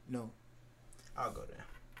 No. I'll go there.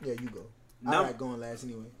 Yeah, you go. No. I like going last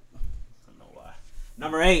anyway. I don't know why.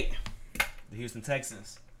 Number 8, the Houston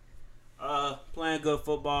Texans. Playing good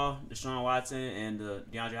football. Deshaun Watson and the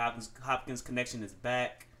DeAndre Hopkins connection is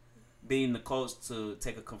back. Beating the Colts to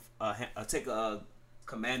take a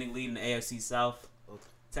commanding lead in the AFC South.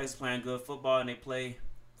 Texas playing good football, and they play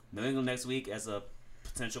New England next week as a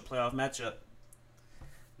potential playoff matchup.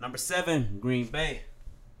 Number 7, Green Bay.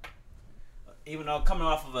 Even though coming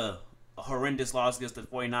off of a horrendous loss against the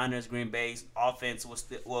 49ers, Green Bay's offense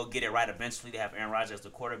will get it right eventually. They have Aaron Rodgers as the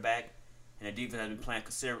quarterback, and the defense has been playing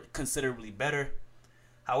considerably better.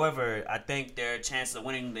 However, I think their chance of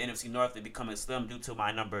winning the NFC North is becoming slim due to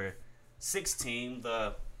my number 6 team,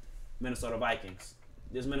 the Minnesota Vikings.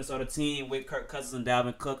 This Minnesota team with Kirk Cousins and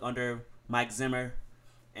Dalvin Cook under Mike Zimmer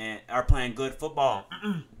and are playing good football.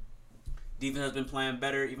 Defense has been playing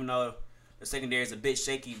better, even though the secondary is a bit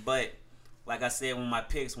shaky. But like I said, when my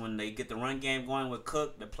picks, when they get the run game going with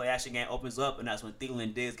Cook, the play action game opens up, and that's when Thielen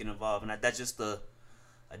and Diggs get involved. And that's just a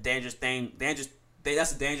dangerous thing.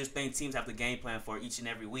 That's a dangerous thing teams have to game plan for each and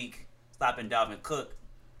every week, stopping Dalvin Cook.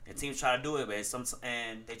 And teams try to do it, but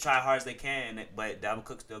and they try as hard as they can, but Dalvin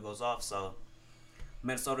Cook still goes off. So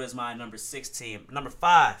Minnesota is my number 6 team. Number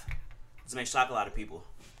 5, this may shock a lot of people,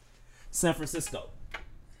 San Francisco.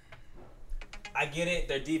 I get it.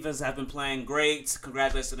 Their defense have been playing great.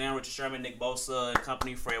 Congratulations to them, Richard Sherman, Nick Bosa, and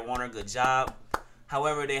company, Fred Warner. Good job.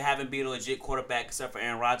 However, they haven't beat a legit quarterback except for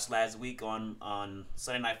Aaron Rodgers last week on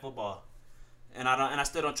Sunday Night Football. And I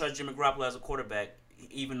still don't trust Jimmy Garoppolo as a quarterback,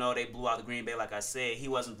 even though they blew out the Green Bay. Like I said, he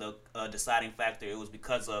wasn't the deciding factor. It was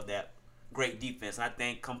because of that great defense. And I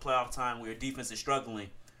think come playoff time, where your defense is struggling,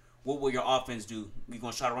 what will your offense do? You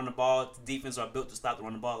gonna try to run the ball? The defense are built to stop the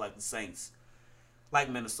run the ball, like the Saints, like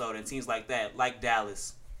Minnesota, and teams like that, like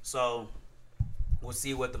Dallas. So we'll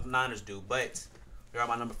see what the Niners do. But they're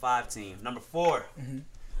my number 5 team. Number 4,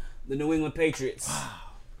 the New England Patriots.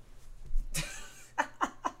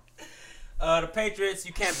 The Patriots,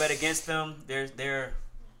 you can't bet against them. They're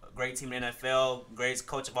a great team in the NFL, greatest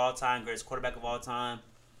coach of all time, greatest quarterback of all time.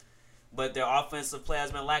 But their offensive play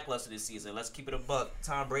has been lackluster this season. Let's keep it a buck.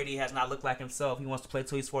 Tom Brady has not looked like himself. He wants to play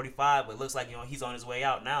till he's 45, but it looks like he's on his way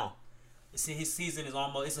out now. See, his season is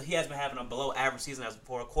he has been having a below average season as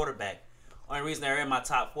for a quarterback. Only reason they're in my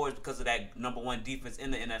top 4 is because of that number 1 defense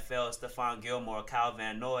in the NFL, Stephon Gilmore, Kyle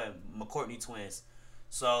Van Noy, and McCourtney twins.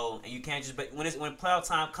 So, and you can't just bet when playoff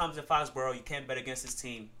time comes in Foxborough, you can't bet against this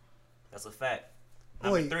team. That's a fact.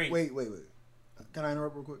 Number 3. Wait. Can I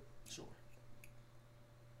interrupt real quick? Sure.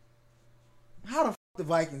 How the f*** the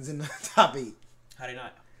Vikings in the top 8? How they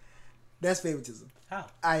not? That's favoritism. How?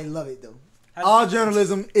 I love it though. How All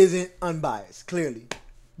journalism isn't unbiased. Clearly.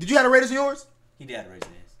 Did you have the Raiders in yours? He did raise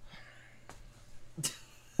his.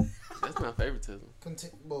 That's not favoritism.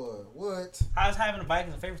 Boy, what? How's having the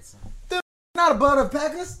Vikings a favoritism? Not above the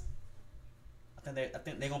Packers. I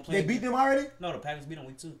think they're gonna play. They beat them already. No, the Packers beat them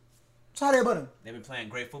week 2. So how they above them? They've been playing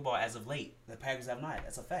great football as of late. The Packers have not.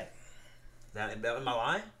 That's a fact. Am I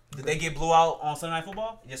lying? Did they get blew out on Sunday Night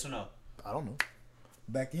Football? Yes or no? I don't know.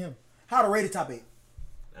 Back to him. How the Raiders top 8?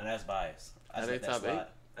 And that's biased. Are they top 8? I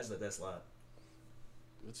just let that slide.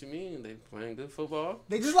 What you mean? They playing good football?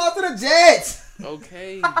 They just lost to the Jets.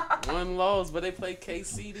 Okay, 1 loss, but they play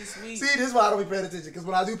KC this week. See, this is why I don't be paying attention. Because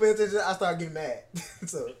when I do pay attention, I start getting mad.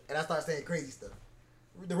 And I start saying crazy stuff.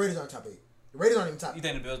 The Raiders aren't top 8. The Raiders aren't even top 8. You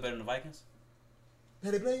think the Bills better than the Vikings?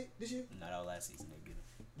 Have they played this year? No, that was last season. They beat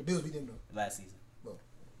them. The Bills beat them though. Last season. Well,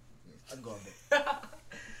 yeah, I can go off there.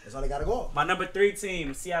 That's all they got to go off. My number 3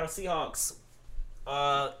 team, Seattle Seahawks.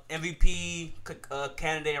 MVP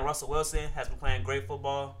candidate Russell Wilson has been playing great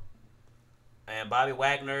football. And Bobby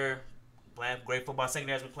Wagner playing great football.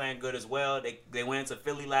 Secondary has been playing good as well. They went into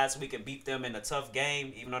Philly last week and beat them in a tough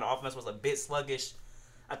game, even though the offense was a bit sluggish.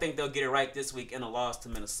 I think they'll get it right this week in a loss to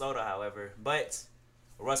Minnesota, however. But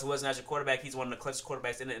Russell Wilson as your quarterback, he's one of the clutchest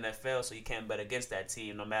quarterbacks in the NFL, so you can't bet against that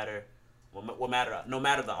team no matter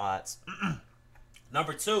the odds.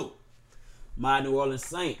 Number 2, my New Orleans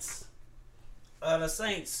Saints. The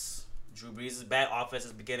Saints, Drew Brees is back. Offense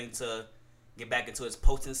is beginning to get back into its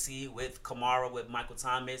potency with Kamara, with Michael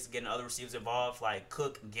Thomas, getting other receivers involved like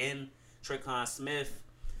Cook, Ginn, Tre'Quan Smith.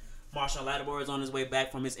 Marshall Lattimore is on his way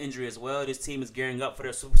back from his injury as well. This team is gearing up for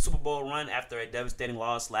their Super Bowl run after a devastating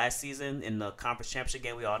loss last season in the conference championship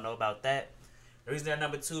game. We all know about that. The reason they're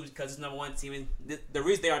number 2 is because it's number 1 team. The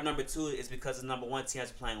reason they are number 2 is because the number 1 team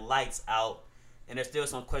has been playing lights out. And there's still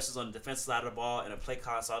some questions on the defensive side of the ball and the play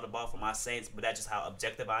calling side of the ball for my Saints, but that's just how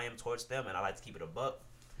objective I am towards them, and I like to keep it a buck.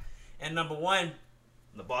 And number 1,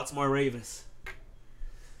 the Baltimore Ravens.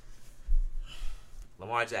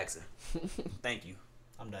 Lamar Jackson. Thank you.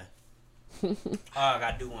 I'm done. Oh, I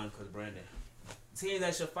gotta do one because Brandon. Team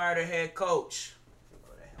that should fire their head coach.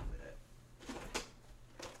 Where the hell is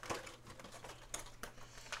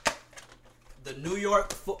that? The New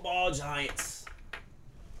York Football Giants.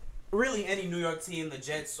 Really, any New York team, the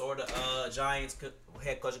Jets or the Giants,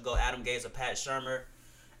 head coach would go Adam Gase or Pat Shurmur.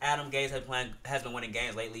 Adam Gase has been winning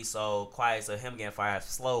games lately, so quiet, so him getting fired has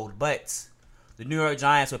slowed. But the New York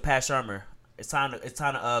Giants with Pat Shurmur, it's time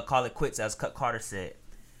to call it quits, as Carter said.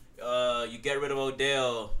 You get rid of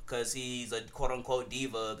Odell because he's a quote-unquote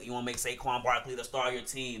diva. You want to make Saquon Barkley the star of your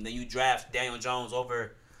team. Then you draft Daniel Jones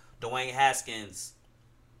over Dwayne Haskins.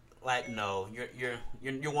 Like, no,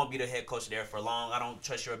 you won't be the head coach there for long. I don't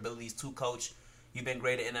trust your abilities to coach. You've been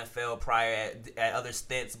great at NFL prior at other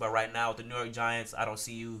stints, but right now with the New York Giants, I don't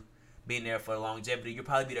see you being there for longevity. You'll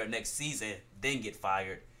probably be there next season, then get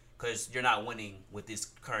fired because you're not winning with this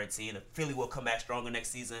current team. Philly will come back stronger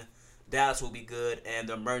next season. Dallas will be good, and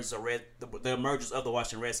the emergence of the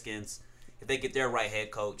Washington Redskins, if they get their right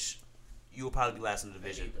head coach, you will probably be last in the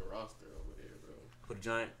division. They need the roster over there, bro. For the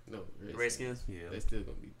Giants? No, Redskins? Yeah. They still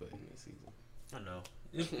gonna be butting this season. I know.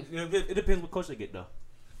 It depends what coach they get, though.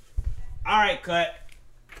 All right, cut.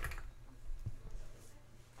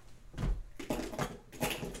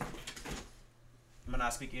 Am I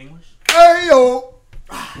not speaking English? Hey, yo!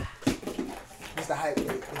 It's the hype that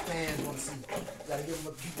the fans want to see. Gotta give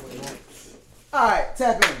them the people what they want. Alright,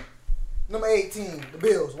 tap in. Number 18, the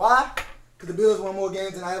Bills. Why? Because the Bills won more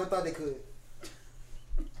games than I ever thought they could.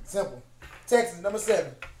 Simple. Texans, number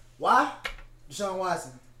 7. Why? Deshaun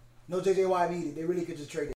Watson. No J.J. Watt needed. They really could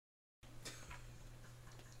just trade it.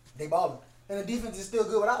 They balling. And the defense is still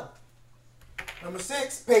good without them. Number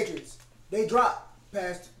 6, Patriots. They dropped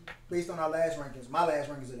past based on our last rankings. My last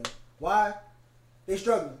rankings of them. Why? They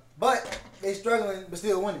struggling. But they struggling but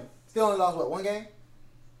still winning. Still only lost, what, 1 game?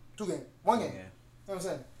 2 games? 1 game. Yeah. You know what I'm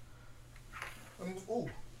saying?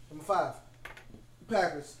 Number 5.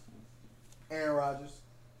 Packers. Aaron Rodgers.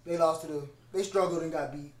 They lost to they struggled and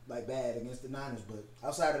got beat like bad against the Niners, but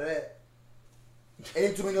outside of that,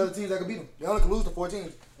 ain't too many other teams that could beat them. They only could lose to 4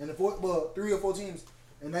 teams. And 3 or 4 teams.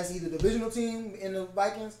 And that's either the divisional team in the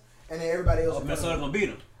Vikings and then everybody else. Minnesota gonna beat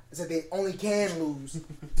them. It said they only can lose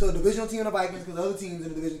to a divisional team in the Vikings because the other teams in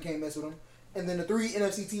the division can't mess with them. And then the 3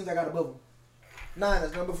 NFC teams that got above them.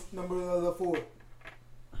 Niners, number 4.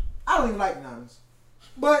 I don't even like the Niners.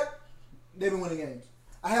 But they've been winning games.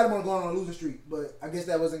 I had them going on a losing streak, but I guess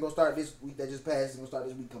that wasn't going to start this week that just passed. It's going to start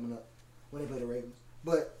this week coming up when they play the Ravens.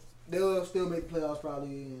 But they'll still make the playoffs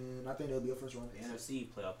probably, and I think they'll be a first round. The NFC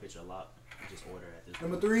playoff picture a lot. Just order at this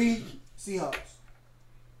Number point. 3, Seahawks.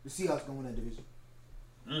 The Seahawks going to win that division.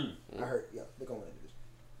 I heard, yeah, they're going to win that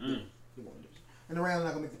division. They're going to win that division. And the Rams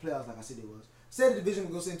not going to make the playoffs like I said they was. Said the division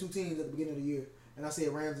was going to send 2 teams at the beginning of the year, and I said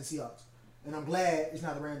Rams and Seahawks. And I'm glad it's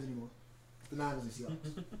not the Rams anymore. It's the Niners and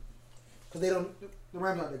Seahawks. Because the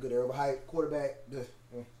Rams aren't that good. They're overhyped. Quarterback,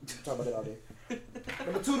 talk about that all day.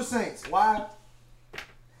 Number 2, the Saints. Why?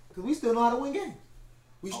 Because we still know how to win games.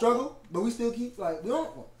 We struggle, but we still keep, we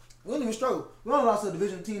don't even struggle. We only lost to a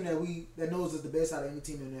division team that knows is the best out of any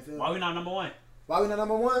team in the NFL. Why we not number 1? Why we not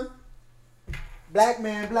number 1? Black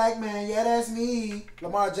man, yeah, that's me.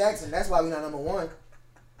 Lamar Jackson, that's why we not number 1.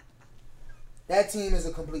 That team is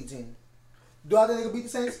a complete team. Do I think they could beat the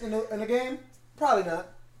Saints in the game? Probably not.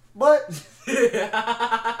 But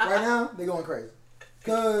right now, they're going crazy.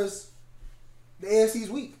 Because the AFC is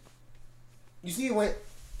weak. You see it went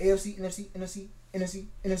AFC, NFC, AFC,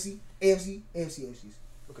 AFCs.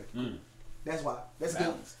 Okay. That's why. That's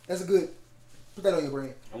good. That's a good. Put that on your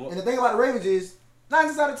brain. And the thing about the Ravens is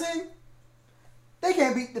 9 out of 10, they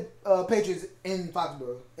can't beat the Patriots in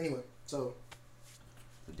Foxborough anyway. So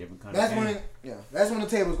It's a different kind that's of game. that's when the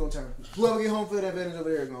table's gonna turn. Whoever get home field advantage over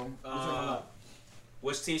there is going.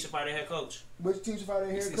 Which team should fire their head coach? Which team should fight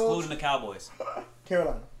their head coach? Excluding the Cowboys.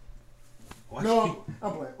 Carolina. Why? No,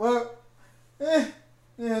 I'm playing. Well,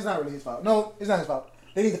 it's not really his fault. No, it's not his fault.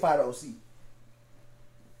 They need to fire the OC.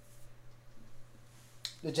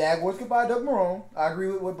 The Jaguars could fire Doug Marrone. I agree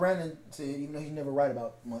with what Brandon said, even though he's never right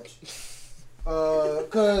about much.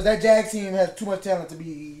 Because that Jag team has too much talent to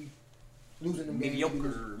be losing them games.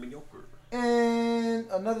 Mediocre. And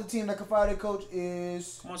another team that could fire their coach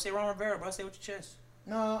is... Come on, say Ron Rivera, bro. Say it with your chest.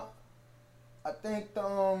 No, I think the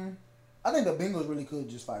Bengals really could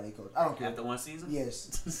just fire their coach. I don't care. After one season?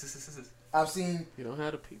 Yes. I've seen You don't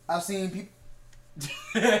have to people. people...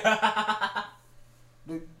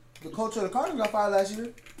 The coach of the Cardinals got fired last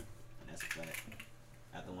year. That's a fact.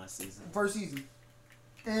 After one season. First season.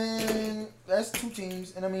 And that's 2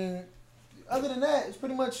 teams. And I mean, other than that, it's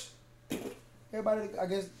pretty much everybody, I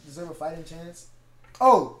guess, deserve a fighting chance.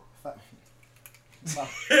 Oh!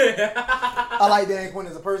 I like Dan Quinn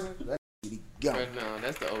as a person. Bro, no,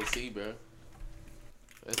 that's the OC, bro.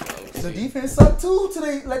 That's the OC. The defense sucked too till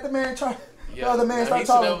they let the man try. The other man start he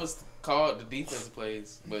should talking. never called the defense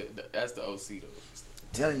plays, but that's the OC though.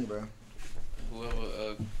 Telling you, bro.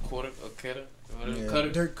 Whoever Cutter. Yeah,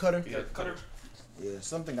 Dirk Cutter. Yeah, Cutter. Yeah,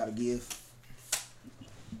 something got to give.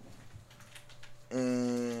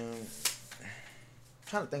 And I'm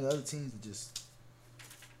trying to think of other teams that just.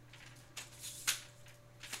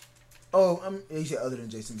 Oh, you said other than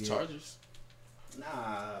Jason Garrett. Chargers. Nah,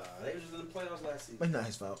 they was in the playoffs last season. But it's not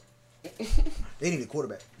his fault. They need a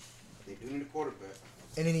quarterback. They do need a quarterback.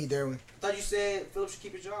 And they need Derwin. I thought you said Phillips should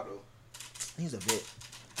keep his job though. He's a vet.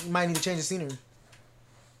 He might need to change the scenery.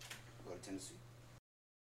 Go to Tennessee.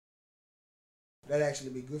 That'd actually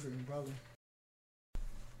be good for him, probably.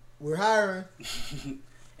 We're hiring.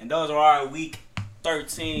 And those are our Week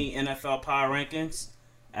 13 NFL Power Rankings.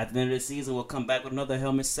 At the end of the season, we'll come back with another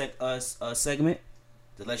helmet segment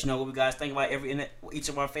to let you know what we guys think about each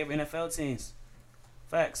of our favorite NFL teams.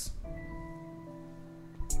 Facts.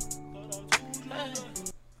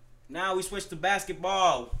 Now we switch to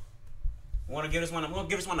basketball. We want to give this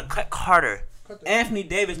one to Cut Carter. Anthony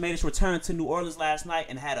Davis made his return to New Orleans last night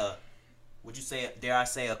and had a, would you say, dare I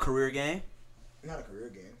say, a career game? Not a career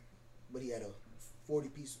game, but he had a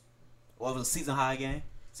 40-piece. Or it was a season high game?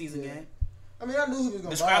 Season game? I mean, I knew he was going to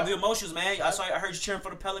Describe the emotions, man. I heard you cheering for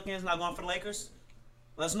the Pelicans, not going for the Lakers.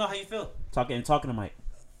 Let us know how you feel. Talking to Mike.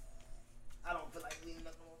 I don't feel like leaving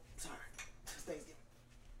nothing more. Sorry. It's Thanksgiving.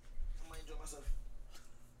 I'm going to enjoy myself.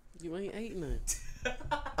 You ain't ate nothing.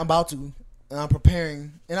 I'm about to. And I'm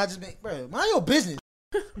preparing. And I just been, bro, mind your business.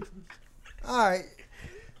 All right.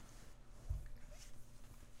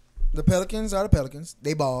 The Pelicans are the Pelicans.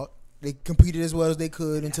 They balled. They competed as well as they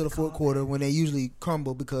could until the fourth quarter when they usually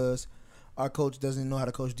crumble because our coach doesn't know how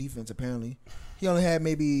to coach defense, apparently. He only had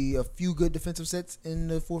maybe a few good defensive sets in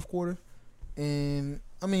the fourth quarter. And,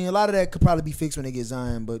 I mean, a lot of that could probably be fixed when they get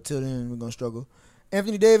Zion, but till then, we're going to struggle.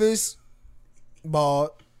 Anthony Davis balled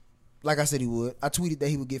like I said he would. I tweeted that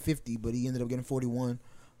he would get 50, but he ended up getting 41.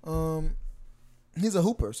 He's a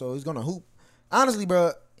hooper, so he's going to hoop. Honestly,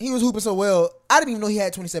 bro, he was hooping so well, I didn't even know he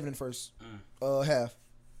had 27 in the first half.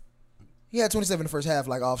 He had 27 in the first half,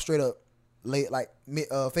 like off straight up, late, like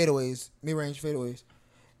fadeaways, mid-range fadeaways.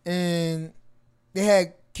 And they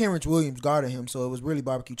had Kenrich Williams guarding him, so it was really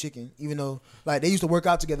barbecue chicken, even though like they used to work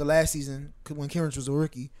out together last season when Kenrich was a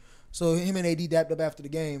rookie. So him and AD dapped up after the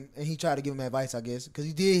game, and he tried to give him advice, I guess, because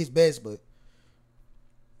he did his best, but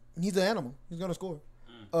he's an animal. He's going to score.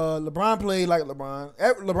 LeBron played like LeBron.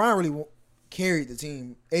 LeBron really carried the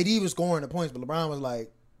team. AD was scoring the points, but LeBron was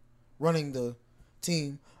like running the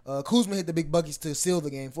team. Kuzma hit the big buckets to seal the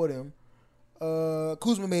game for them.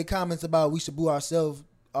 Kuzma made comments about we should boo ourselves,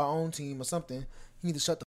 our own team or something. He need to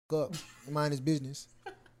shut the fuck up and mind his business.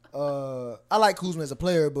 I like Kuzma as a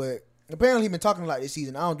player, but apparently he been talking a lot this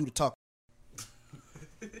season. I don't do the talk.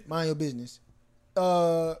 Mind your business.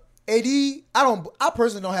 AD, I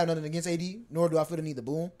personally don't have nothing against AD, nor do I feel the need to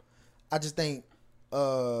boo him. I just think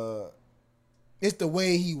it's the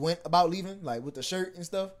way he went about leaving, like with the shirt and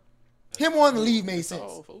stuff. Him wanting to leave made sense.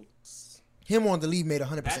 All, folks. Him wanting to leave made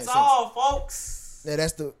 100% sense. That's all, folks. Yeah,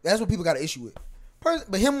 that's what people got an issue with.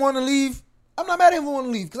 But him wanting to leave, I'm not mad at him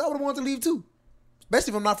wanting to leave because I would have wanted to leave too,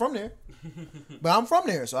 especially if I'm not from there. But I'm from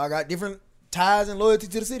there, so I got different ties and loyalty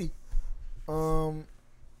to the city. And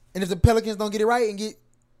if the Pelicans don't get it right and get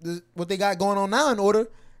what they got going on now in order,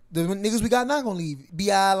 the niggas we got not gonna leave.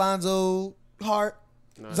 B.I., Lonzo, Hart,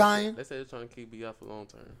 Zion. They say they're trying to keep B.I. for long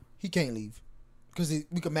term. He can't leave. because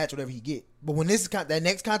we could match whatever he get. But when that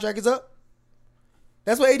next contract is up,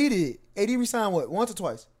 that's what AD did. AD resigned what, once or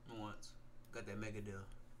twice? Once. Got that mega deal.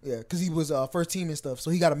 Yeah, because he was first team and stuff, so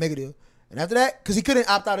he got a mega deal. And after that, because he couldn't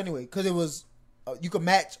opt out anyway, because it was you could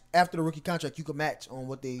match after the rookie contract. You could match on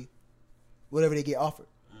whatever they get offered.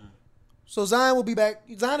 So Zion will be back.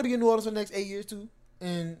 Zion will be in New Orleans for the next 8 years too,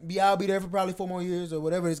 and I'll be there for probably 4 more years or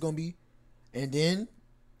whatever it's gonna be. And then,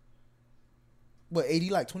 what, AD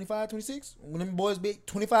like 25, 26? When them boys be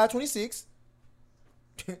 25, 26,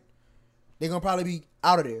 they're gonna probably be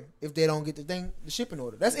out of there if they don't get the ship in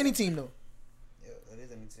order. That's any team though. Yeah, that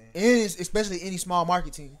is any team. And it's especially any small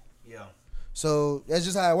market team. Yeah. So that's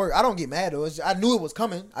just how it works. I don't get mad though. I knew it was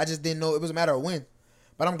coming. I just didn't know it was a matter of when.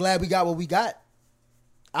 But I'm glad we got what we got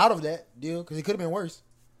out of that deal because it could have been worse.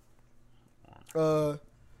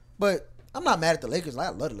 But I'm not mad at the Lakers. I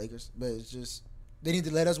love the Lakers, but it's just they need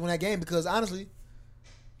to let us win that game because honestly,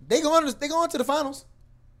 they going to the finals.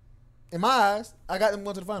 In my eyes, I got them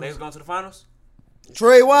going to the finals. Lakers going to the finals?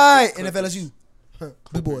 Trey White, NFLSU.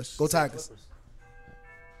 Blue boys, go Tigers.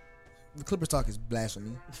 The Clippers talk is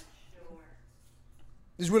blasphemy.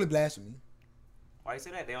 It's really blasphemy. Why you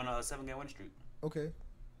say that? They on a 7-game win streak. Okay.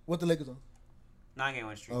 What the Lakers on? 9-game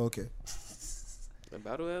win streak. Oh, okay. The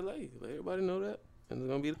Battle of LA. Let everybody know that. And it's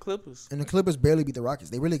gonna be the Clippers. And the Clippers barely beat the Rockets.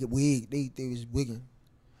 They really get wigged. They was wigging.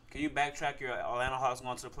 Can you backtrack your Atlanta Hawks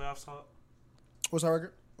going to the playoffs talk? What's our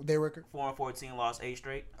record? Their record? 4-14, lost 8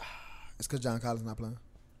 straight. It's because John Collins not playing.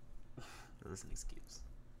 That's an excuse.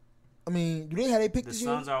 I mean, do they have they pick The this year?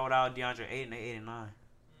 Suns are without DeAndre Ayton. They 8-9.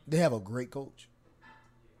 They have a great coach.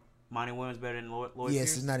 Monty Williams better than Lloyd Yes,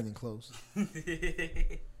 Pierce? it's not even close.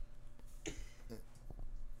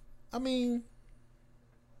 I mean,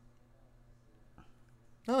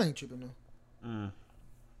 I ain't tripping though.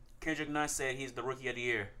 Kendrick Nunn said he's the rookie of the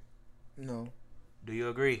year. No. Do you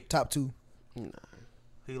agree? Top 2. Nah.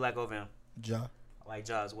 Who you like over him? Ja. I like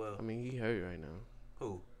Ja as well. I mean, he hurt right now.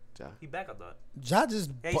 Who? Ja. He back, I thought. Ja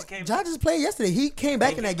just Yeah, he just came Ja just played yesterday. He came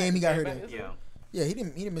back in that game. He got hurt in. Yeah. Yeah, he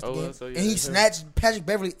didn't miss the Oh, game. so yeah, and he that's him. snatched Patrick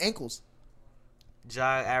Beverly ankles. Ja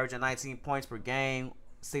averaging 19 points per game,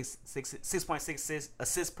 6.6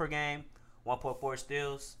 assists per game, 1.4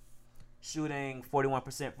 steals, shooting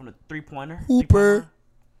 41% from the three-pointer. Hooper.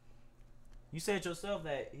 You said yourself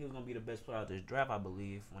that he was gonna be the best player of this draft, I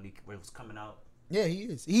believe, when it was coming out. Yeah, he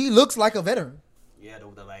is. He looks like a veteran. Yeah, the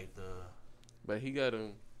But he got to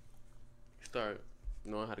start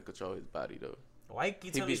knowing how to control his body, though. why you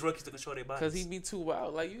keep telling these rookies to control their bodies? Because he be too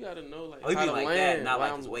wild. Like, you got to know, like, Oh, he how be to like land. that, not like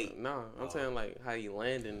I'm- his weight. Nah, I'm saying, like, how he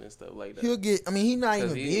landing and stuff like that. He'll get. I mean, he's not even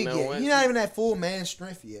 'Cause he big know yet. when He's to- not even at full man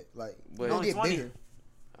strength yet. Like, But- he'll get 20. bigger.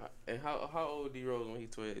 And how old D-Rose when he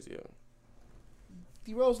 12 years young?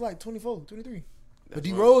 D-Rose like 24, 23. But That's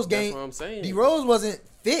D-Rose That's game. what I'm saying. D-Rose wasn't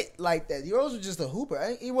fit like that. D-Rose was just a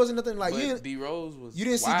hooper. He wasn't nothing like you. But D-Rose was You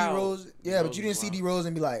didn't see wild. D-Rose. Yeah, but you didn't was see wild. D-Rose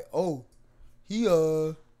and be like, oh, he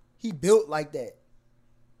built like that.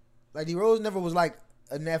 Like D-Rose never was like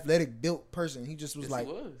an athletic built person. He just was Yes, like,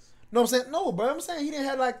 he was. no, I'm saying no, bro. I'm saying he didn't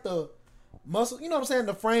have like the muscle. You know what I'm saying?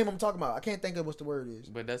 The frame I'm talking about. I can't think of what the word is.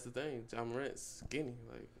 But that's the thing. John Morant's skinny.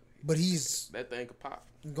 Like, But he's that thing could pop.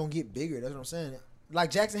 gonna get bigger. That's what I'm saying. Like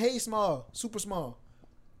Jackson Hayes, small, super small.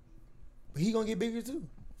 But he gonna get bigger too.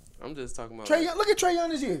 I'm just talking about. Trey Young, look at Trey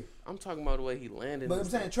Young this year. I'm talking about the way he landed. But and I'm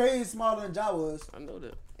saying stuff. Trey is smaller than Ja was, I know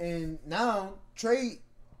that. and now Trey,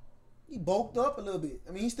 he bulked up a little bit.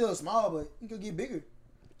 I mean, he's still small, but he could get bigger.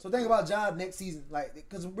 So think about Ja next season, like,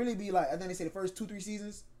 because really be like, I think they say the first 2-3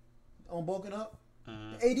 seasons on bulking up.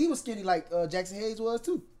 AD was skinny like Jackson Hayes was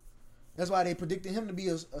too. That's why they predicted him to be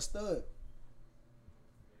a stud.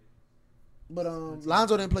 But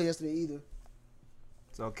Lonzo didn't play yesterday either.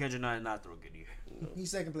 So Kendrick Nunn not the rookie of the year.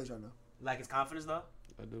 He's second place right now. Like his confidence though.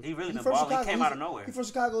 I do. He really He been from balling. Chicago. He came out of nowhere. He from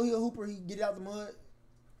Chicago. He a hooper. He get it out the mud.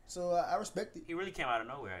 So I respect it. He really came out of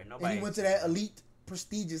nowhere. And Nobody. he went to that elite,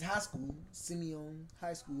 prestigious high school, Simeon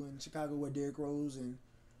High School in Chicago, where Derrick Rose and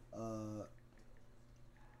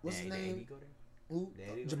what's his name? Who?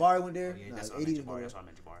 Jabari went there. Oh, yeah, Nah, that's AD what I meant, didn't go Jabari. there. That's what I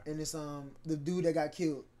meant, Jabari. And it's the dude that got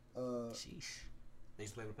killed. Sheesh. They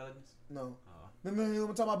used to play with Pelicans. No. Oh. Remember who I'm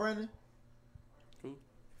talking about, Brandon? Who?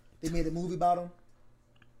 They made a movie about him.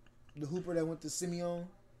 The hooper that went to Simeon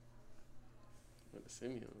With the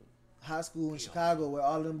Simeon. High School in Chicago, where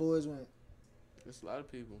all of them boys went. There's a lot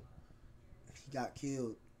of people. He got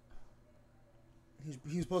killed.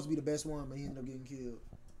 He was supposed to be the best one, but he ended up getting killed.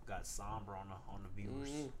 Got somber on the viewers.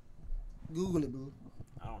 Google it, boo.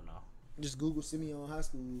 I don't know. Just Google Simeon High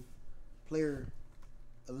School player,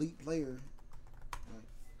 elite player. Like,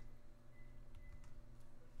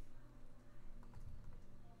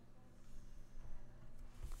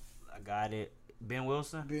 I got it. Ben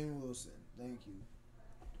Wilson. Ben Wilson. Thank you.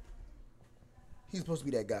 He's supposed to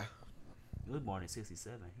be that guy. He was born in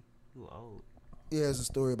 '67. He was old. Yeah, there's a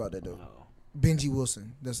story about that though. Oh. Benji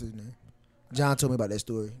Wilson. That's his name. John told me about that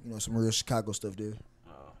story. You know, some real Chicago stuff there.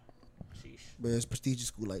 Oh. Sheesh. But it's prestigious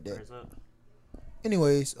school like that. Prayers up.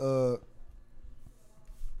 Anyways,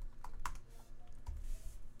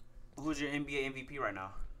 Who's your NBA MVP right now?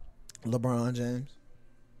 LeBron James.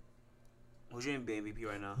 Who's your NBA MVP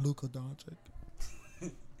right now? Luka Doncic.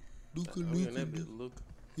 Luka. Luka.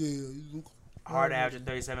 Yeah, Luka. Hard averaging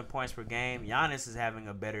 37 points per game. Giannis is having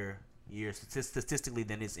a better year statistically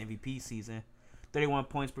than his MVP season. 31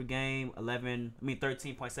 points per game,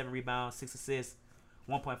 13.7 rebounds, 6 assists,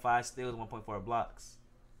 1.5 steals, 1.4 blocks.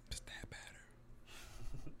 Just that better.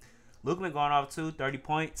 Luka been going off too, 30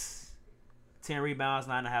 points, 10 rebounds,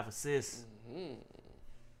 9.5 assists. Mm-hmm.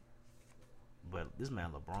 But this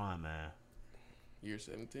man LeBron, man. Year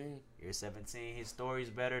 17. Year 17. His story's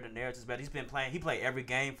better. The narrative's better. He's been playing. He played every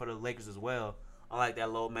game for the Lakers as well. Unlike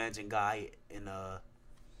that low managing guy in the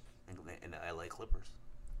LA Clippers.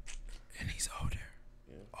 And he's older.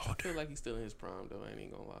 Yeah. I feel like he's still in his prime though. I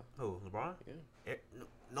ain't gonna lie. Who? LeBron? Yeah.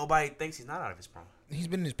 Nobody thinks he's not out of his prime. He's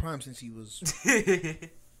been in his prime since he was.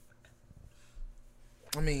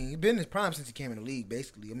 I mean, he's been in his prime since he came in the league.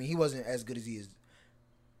 Basically, I mean, he wasn't as good as he is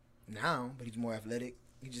now, but he's more athletic.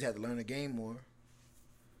 He just had to learn the game more.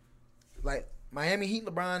 Like Miami Heat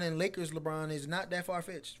LeBron and Lakers LeBron is not that far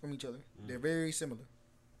fetched from each other. They're very similar.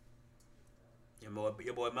 Your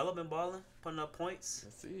boy Melo been balling, putting up points.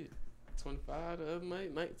 That's it. 25 the other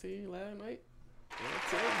night, 19 last night. Yeah,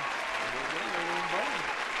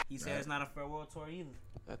 I He said it's not a farewell tour either.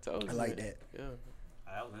 told you. I like man. that. Yeah.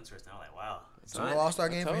 That was interesting. I was like, wow. So no All-Star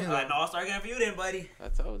game for told him. you. No All-Star game for you then, buddy. I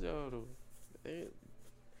told y'all though.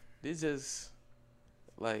 They just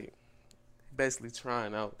like basically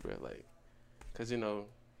trying out, bro. Like, cause you know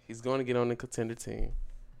he's going to get on the contender team.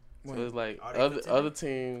 So it's like Are they other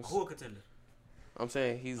teams. Who a contender? I'm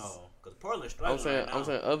saying he's. Oh, because Portland's I'm struggling saying right I'm now.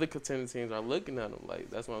 saying other contender teams are looking at him. Like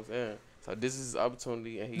that's what I'm saying. So this is his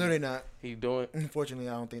opportunity, and No, they're not. he doing. Unfortunately,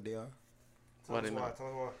 I don't think they are. Why they not? Tell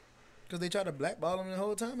us why. Because they tried to blackball him the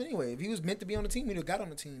whole time anyway. If he was meant to be on the team, he'd have got on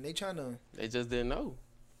the team. They trying to. They just didn't know.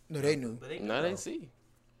 No, they knew. But they Now know. they see.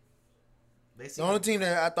 They see The only team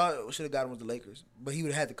that I thought should have got him was the Lakers, but he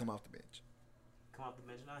would have had to come off the bench. come off the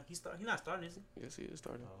bench now. He's not starting, is he? Yes, he is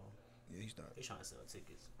starting. Oh, Yeah, he started. they trying to sell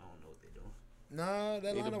tickets. I don't know what they're doing. Nah,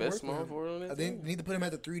 that He the line of best work. small man. forward on that I think team. they need to put him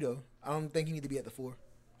at the 3 though. I don't think he need to be at the 4.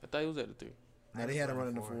 I thought he was at the 3. Now they had him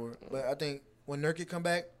running the 4, but I think when Nurkic come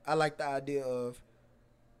back, I like the idea of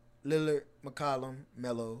Lillard, McCollum,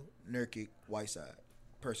 Melo, Nurkic, Whiteside.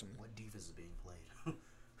 Personally, What defense is being played?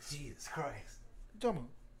 Jesus Christ. what you talking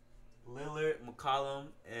Lillard, McCollum,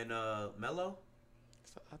 and Melo.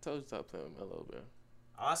 I told you stop playing with Melo, bro.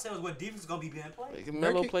 All I said was what defense is gonna be being played. Like, about?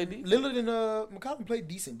 Melo Nurkic- play defense. Lillard and McCollum play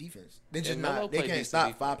decent defense. They just And Melo not. They play can't decent stop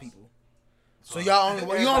defense. 5 people. So y'all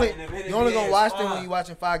only you only gonna watch them when you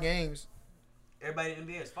watching 5 games. Everybody in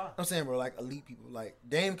the NBA is fine. I'm saying, bro, like elite people. Like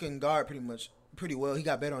Dame can guard pretty well. He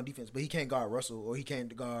got better on defense, but he can't guard Russell or he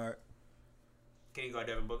can't guard Can you guard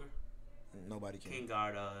Devin Booker? nobody. Can you Can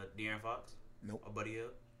guard De'Aaron Fox? Nope. Or Buddy Hill?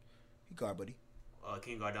 he guard Buddy?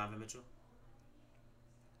 Can you guard Donovan Mitchell?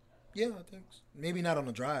 Yeah, I think so. Maybe not on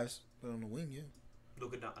the drives, but on the wing, yeah. Not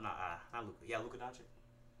Luka. Yeah, Luka Doncic.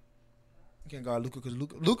 You can't guard Luka because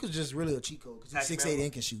Luka's just really a cheat code because he's Patrick 6'8" Beverley?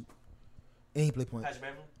 and can shoot, and he play point. Patrick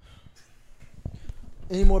Beverley.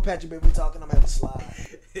 Any more Patrick Beverley talking? I'm gonna have to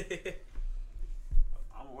slide.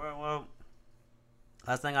 Well,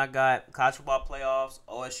 last thing I got, college football playoffs,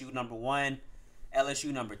 OSU number 1,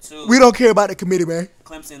 LSU number 2, We don't care about the committee, man.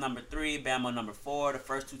 Clemson number 3, Bama number 4, the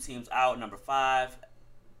first 2 teams out, number 5,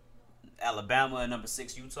 Alabama and number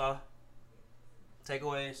 6, Utah.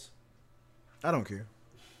 Takeaways? I don't care.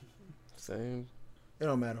 Same. It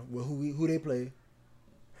don't matter who they play,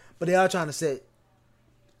 but they are trying to set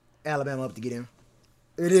Alabama up to get in.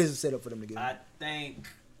 It is a setup for them to get in. I think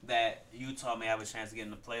that Utah may have a chance to get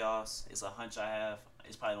in the playoffs. It's a hunch I have.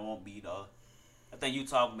 It probably won't be, though. I think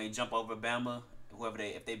Utah may jump over Bama,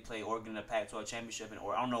 if they play Oregon in the Pac-12 championship,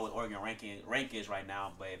 or I don't know what Oregon rank is right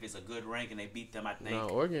now, but if it's a good rank and they beat them, I think. No,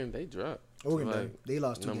 Oregon, they dropped. Oregon, Like, they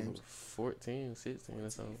lost 2 number games. 14, 16 or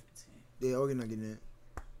something. Yeah, Oregon not getting in.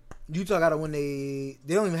 Utah got to win. They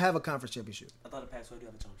don't even have a conference championship. I thought the Pac-12 do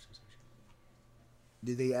have a championship.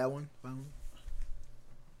 Did they add one finally?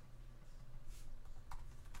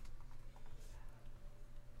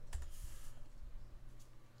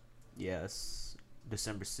 Yes,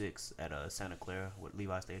 December 6th at Santa Clara with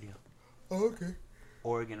Levi Stadium. Oh, okay.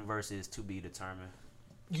 Oregon versus to be determined.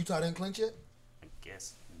 Utah didn't clinch yet. I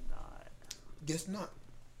guess not. Guess not.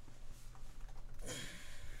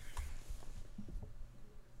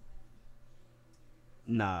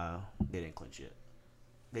 Nah, they didn't clinch yet.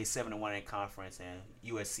 They 7-1 in conference and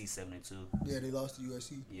USC 7-2. Yeah, they lost to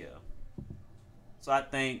USC. Yeah. So I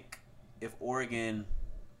think if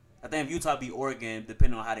Utah beat Oregon,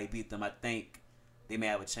 depending on how they beat them, I think they may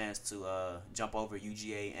have a chance to jump over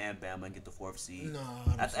UGA and Bama and get the 4th seed. No,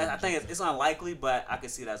 I think it's unlikely, but I can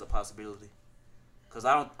see it as a possibility. Cause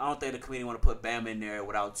I don't think the committee want to put Bama in there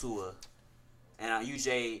without Tua, and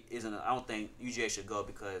UGA isn't. I don't think UGA should go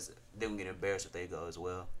because they're gonna get embarrassed if they go as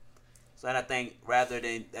well. So I think rather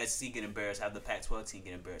than SC get embarrassed, have the Pac-12 team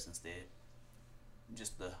get embarrassed instead.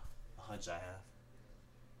 Just the hunch I have.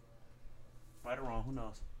 Right or wrong, who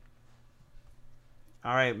knows?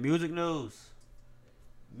 All right, music news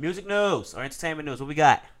or entertainment news. What we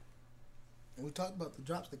got? And we talked about the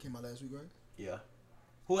drops that came out last week, right? Yeah.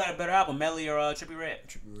 Who had a better album, Melly or Trippie Redd?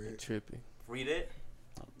 Trippie Redd. Trippy. Read it.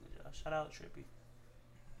 Shout out Trippie.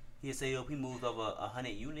 He said he moved over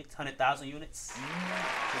 100,000 units.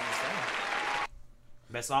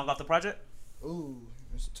 Best song off the project? Ooh,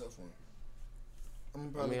 that's a tough one.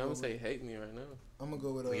 I'm gonna say "Hate Me" right now. I'm gonna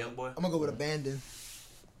go with The Young Boy? I'm gonna go with Abandon.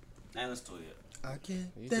 And let's do it. I can't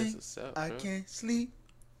You think. just a sap, I bro. can't sleep.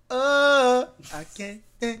 I can't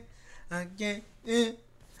think. I can't think.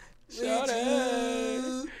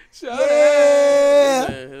 Shawty. Yeah.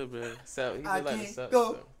 Man, he'll be sap. He I look like a can't sap.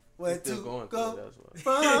 go so where he's still to going go through it, that's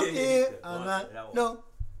why. from here. Yeah, I'm that not one.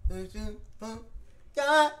 no.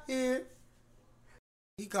 Got here.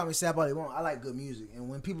 He call me sap all he want. I like good music, and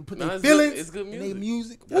when people put Nah, their it's good- feelings it's good in their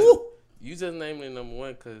music, That's- woo. You just named it number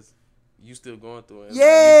one because you still going through it.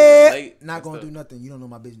 Yeah, Like, you not and gonna stuff. do nothing. You don't know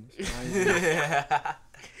my business.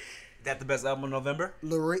 That the best album of November?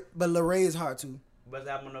 But Larray is hard too, Best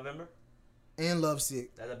album of November? and Love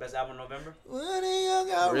Sick. That's the best album of November? When they young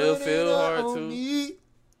got Real running Feel out hard, on too. me.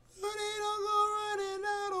 When they don't go running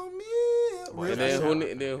out on me. Boy,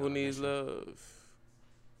 And then who needs love?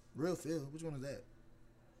 Real Feel. Which one is that?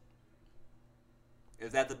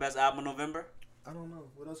 Is that the best album of November? I don't know.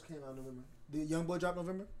 What else came out in November? Did Young Boy drop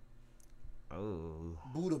November? Oh,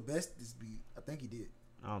 Boo the best this beat. I think he did.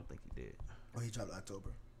 I don't think he did. Oh, he dropped October.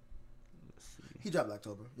 Let's see. He dropped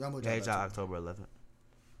October. Young Boy Yeah, he dropped dropped October. October 11th.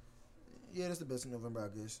 Yeah, that's the best in November,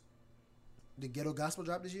 I guess. Did Ghetto Gospel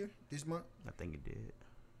drop this year? This month? I think he did.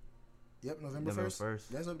 Yep, November 1st.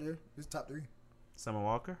 That's up there. It's top 3. Summer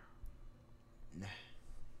Walker? Nah.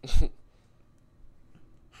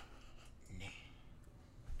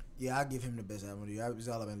 Yeah, I'll give him the best album of the year. It's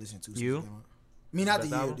all I've been listening to since You? it came out. Me, not Best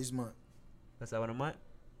the year, album? this month. Best album of the month?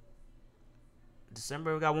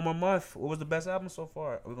 December, we got one more month. What was the best album so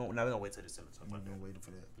far? We're gonna wait till December to talk I've about been that. waiting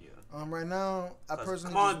for that. Yeah. Right now, I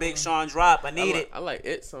personally Come on, just Big wanna- Sean, drop. I need it. I like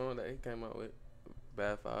It song that he came out with.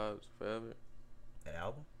 Bad Vibes Forever. That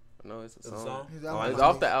album? No, it's a It's a song. song? His Oh, album I It's come out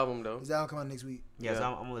off the next- album though. His album come out next week. Yes, Yeah.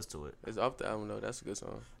 I'm gonna listen to it. It's off the album though. That's a good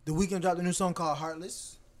song. The Weeknd dropped a new song called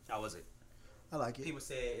Heartless. How was it? I like it. People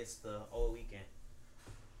say it's the old weekend.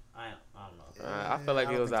 I don't know. I feel like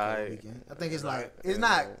I it don't was think it's alright. The Weeknd. I think it's like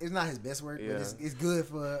Yeah. it's not his best work, Yeah. but it's good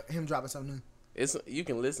for him dropping something new. It's you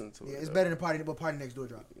can listen to Yeah, it. it's though. better than Party Next Door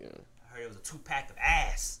drop. Yeah. I heard it was a 2-pack of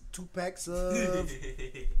ass. 2 packs of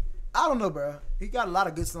I don't know, bro. He got a lot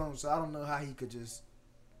of good songs, so I don't know how he could just.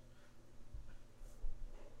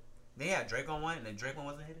 They had Drake on one, and then Drake one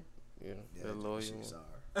wasn't hitting. Yeah. Yeah, The that loyal shit one. is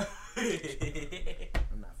hard.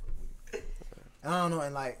 I'm not fucking with it. I don't know,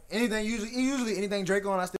 and like anything usually anything Drake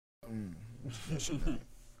on, I still. That shit bang.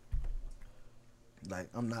 Like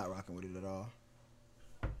I'm not rocking with it at all.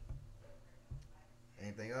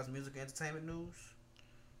 Anything else? Music, entertainment news?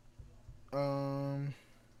 Um,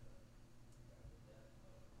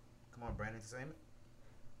 Come on, brand entertainment.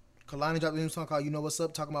 Kalani dropped a new song called "You Know What's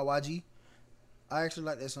Up," talking about YG. I actually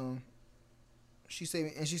like that song. She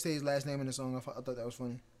said his last name in the song. I thought that was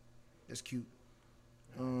funny. That's cute.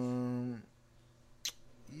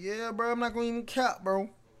 Yeah, bro. I'm not gonna even cap, bro.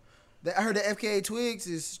 I heard that FKA Twigs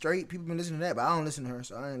is straight. People been listening to that, but I don't listen to her,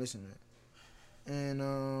 so I ain't listening to that.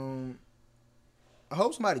 And I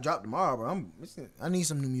hope somebody drop tomorrow, bro. I need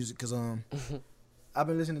some new music because I've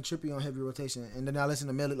been listening to Trippie on heavy rotation, and then I listen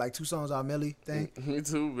to Melly, like 2 songs out Melly thing. Me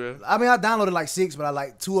too, bro. I mean, I downloaded like 6, but I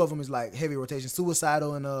like 2 of them is like heavy rotation,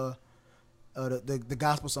 Suicidal and the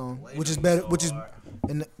gospel song, which is better, which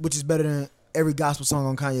is better than every gospel song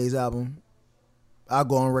on Kanye's album. I'll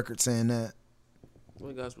go on record saying that.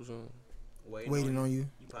 What gospel song? Waiting on you.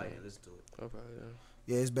 You probably didn't listen to it. Oh, probably,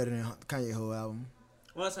 yeah. Yeah, it's better than Kanye's whole album.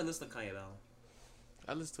 Well, I listen to Kanye album.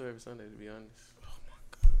 I listen to it every Sunday, to be honest. Oh my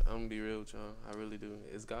God. I'm gonna be real with y'all. I really do.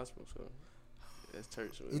 It's gospel, so it's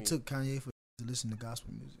church with me. It took Kanye to listen to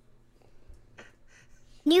gospel music.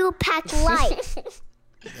 New Pack Light.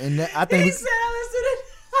 And that, I think we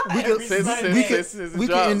could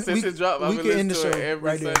since it dropped, we could end the show every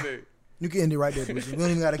right there. Sunday. You can end it right there. We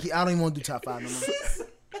don't even gotta keep. I don't even want to do top 5 no more.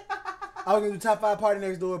 I was gonna do top 5 Party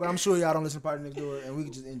Next Door, but I'm sure y'all don't listen to Party Next Door, and we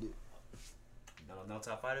can just end it. No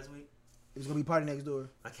top 5 this week. It's gonna be Party Next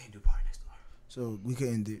Door, I can't do Party Next Door. so we could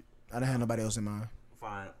end it. I don't have nobody else in mind.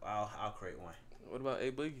 Fine, I'll create one. What about A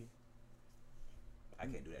Boogie? I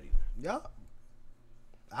can't do that either. Y'all,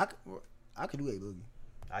 I could do A Boogie.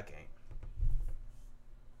 I can't.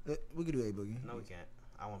 We could do A Boogie. No, we can't.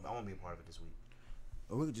 I won't be a part of it this week.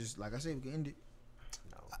 Or we could just, like I said, we could end it.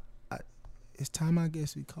 No. It's time, I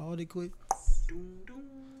guess we called it quit.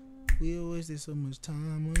 We always did so much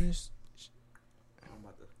time on this. I'm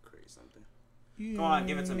about to create something. Come on,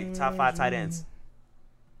 give it to me. Top 5 tight ends.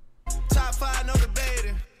 Top 5, no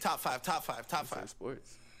debating. Top 5.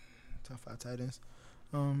 Sports. Top 5 tight ends.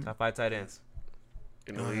 Top 5 tight ends.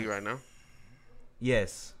 In the league right now.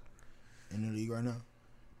 Yes. In the league right now.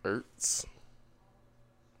 Ertz.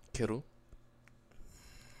 Kittle.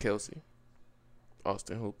 Kelsey.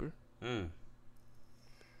 Austin Hooper. And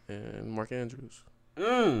Mark Andrews. What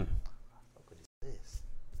is this?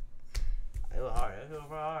 It was hard. It was real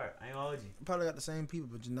hard. I ain't gonna hold you. You probably got the same people,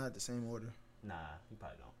 but you're not the same order. Nah, you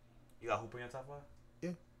probably don't. You got Hooper in your top 5? Yeah.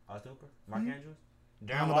 Austin Hooper? Mark Andrews? I Darren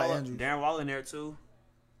don't know about Waller? Andrews. Darren Waller in there too.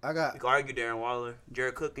 I got. You can argue Darren Waller.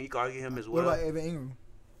 Jared Cook, you can argue him as well. What about Evan Ingram?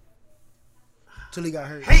 Till he got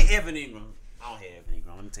hurt. Hate Evan Ingram. I don't hate Evan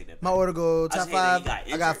Ingram. Let me take that back. My order go I top just hate that 5. he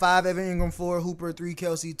got I got injured. 5 Evan Ingram, 4 Hooper, 3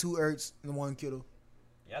 Kelsey, 2 Ertz, and 1 Kittle.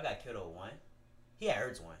 Y'all got Kittle 1. He had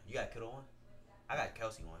Ertz 1. You got Kittle 1. I got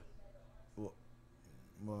Kelsey 1.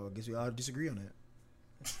 Well, I guess we all disagree on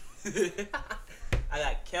that. I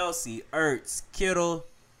got Kelsey, Ertz, Kittle,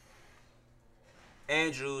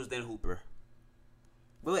 Andrews, then Hooper.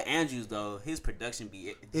 But with Andrews though, his production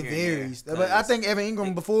be It varies, but I think Evan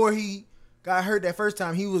Ingram before he got hurt that first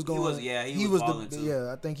time, he was going. He was balling too.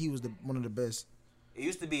 Yeah, I think he was one of the best. It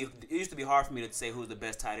used to be hard for me to say who's the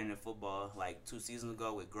best tight end in football. Like 2 seasons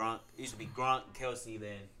ago with Gronk, it used to be Gronk, Kelsey,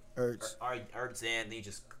 then Ertz, Ertz, and they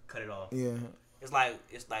just cut it off. Yeah, it's like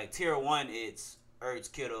tier 1, it's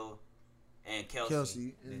Ertz, Kittle, and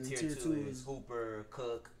Kelsey. And then then tier 2 is Hooper,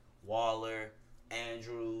 Cook, Waller,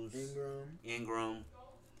 Andrews, Ingram.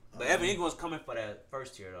 But Evan Ingram was coming for that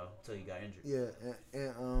first tier though, until he got injured. Yeah,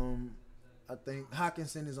 and I think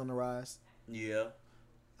Hawkinson is on the rise. Yeah.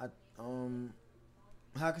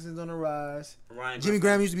 Hawkinson's on the rise. Ryan Jimmy Griffin.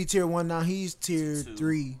 Graham used to be tier 1. Now he's tier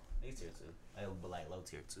 3. He's tier 2. But like low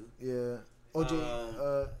tier 2. Yeah.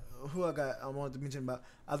 OJ. Who I got? I wanted to mention about.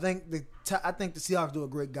 I think the Seahawks do a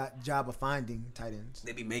great job of finding tight ends.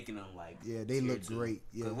 They be making them like. Yeah, they look 2. great.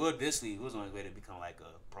 Yeah. Will Disley was on his way to become like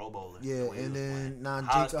a Pro Bowler. Yeah, and then now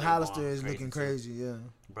Jacob Hollister is looking crazy. Yeah.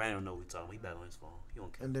 Brandon don't know what we talking. He back on his phone. He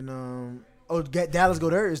don't care. And then Dallas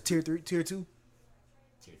Goedert is tier 3, tier 2.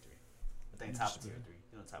 Tier 3. I think top tier 3.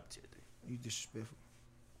 You know, top tier 3. You disrespectful.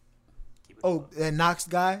 And Knox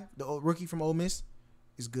guy, the rookie from Ole Miss,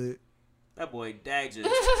 is good. That boy Dag just.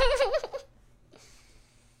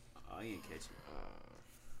 Oh, he didn't catch it.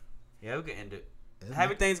 Yeah, we can end it.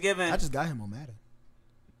 Happy Thanksgiving. I just got him on Madden.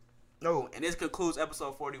 No, and this concludes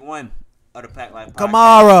episode 41 of the Pack Life Podcast.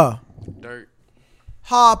 Kamara. Dirt.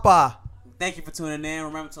 Harper. Thank you for tuning in.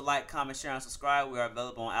 Remember to like, comment, share, and subscribe. We are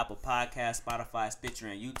available on Apple Podcasts, Spotify, Stitcher,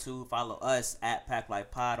 and YouTube. Follow us at Pack Life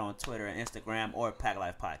Pod on Twitter and Instagram, or Pack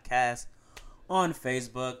Life Podcast on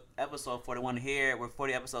Facebook. Episode 41 here. We're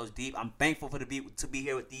 40 episodes deep. I'm thankful to be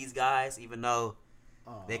here with these guys, even though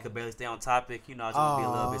they could barely stay on topic. You know, I just want to be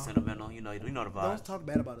a little bit sentimental. You know the vibes. Don't talk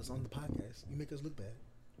bad about us on the podcast. You make us look bad.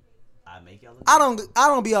 I make y'all look. I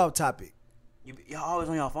don't be off topic. Y'all always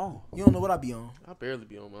on your phone. You don't know what I be on. I barely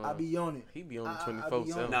be on mine. I be on it. He be on the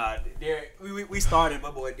 24/7. Nah, Derek, we started.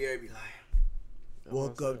 My boy Derek be like,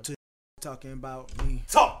 woke up to talking about me.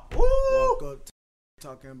 talk. Woo! Woke up to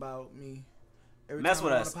talking about me. Every Mess time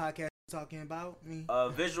with I'm us. on the podcast talking about me.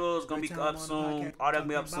 Visuals gonna Every be time up I'm on the soon. podcast, All that gonna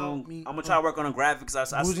be up talking about soon. me. I'm gonna try to work on the graphics. I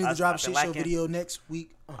Who's need to drop a shit show lacking. video next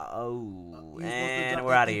week? Oh, You supposed to and drop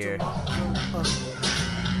we're that out of thing here. tomorrow.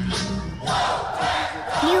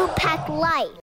 New Pack Light.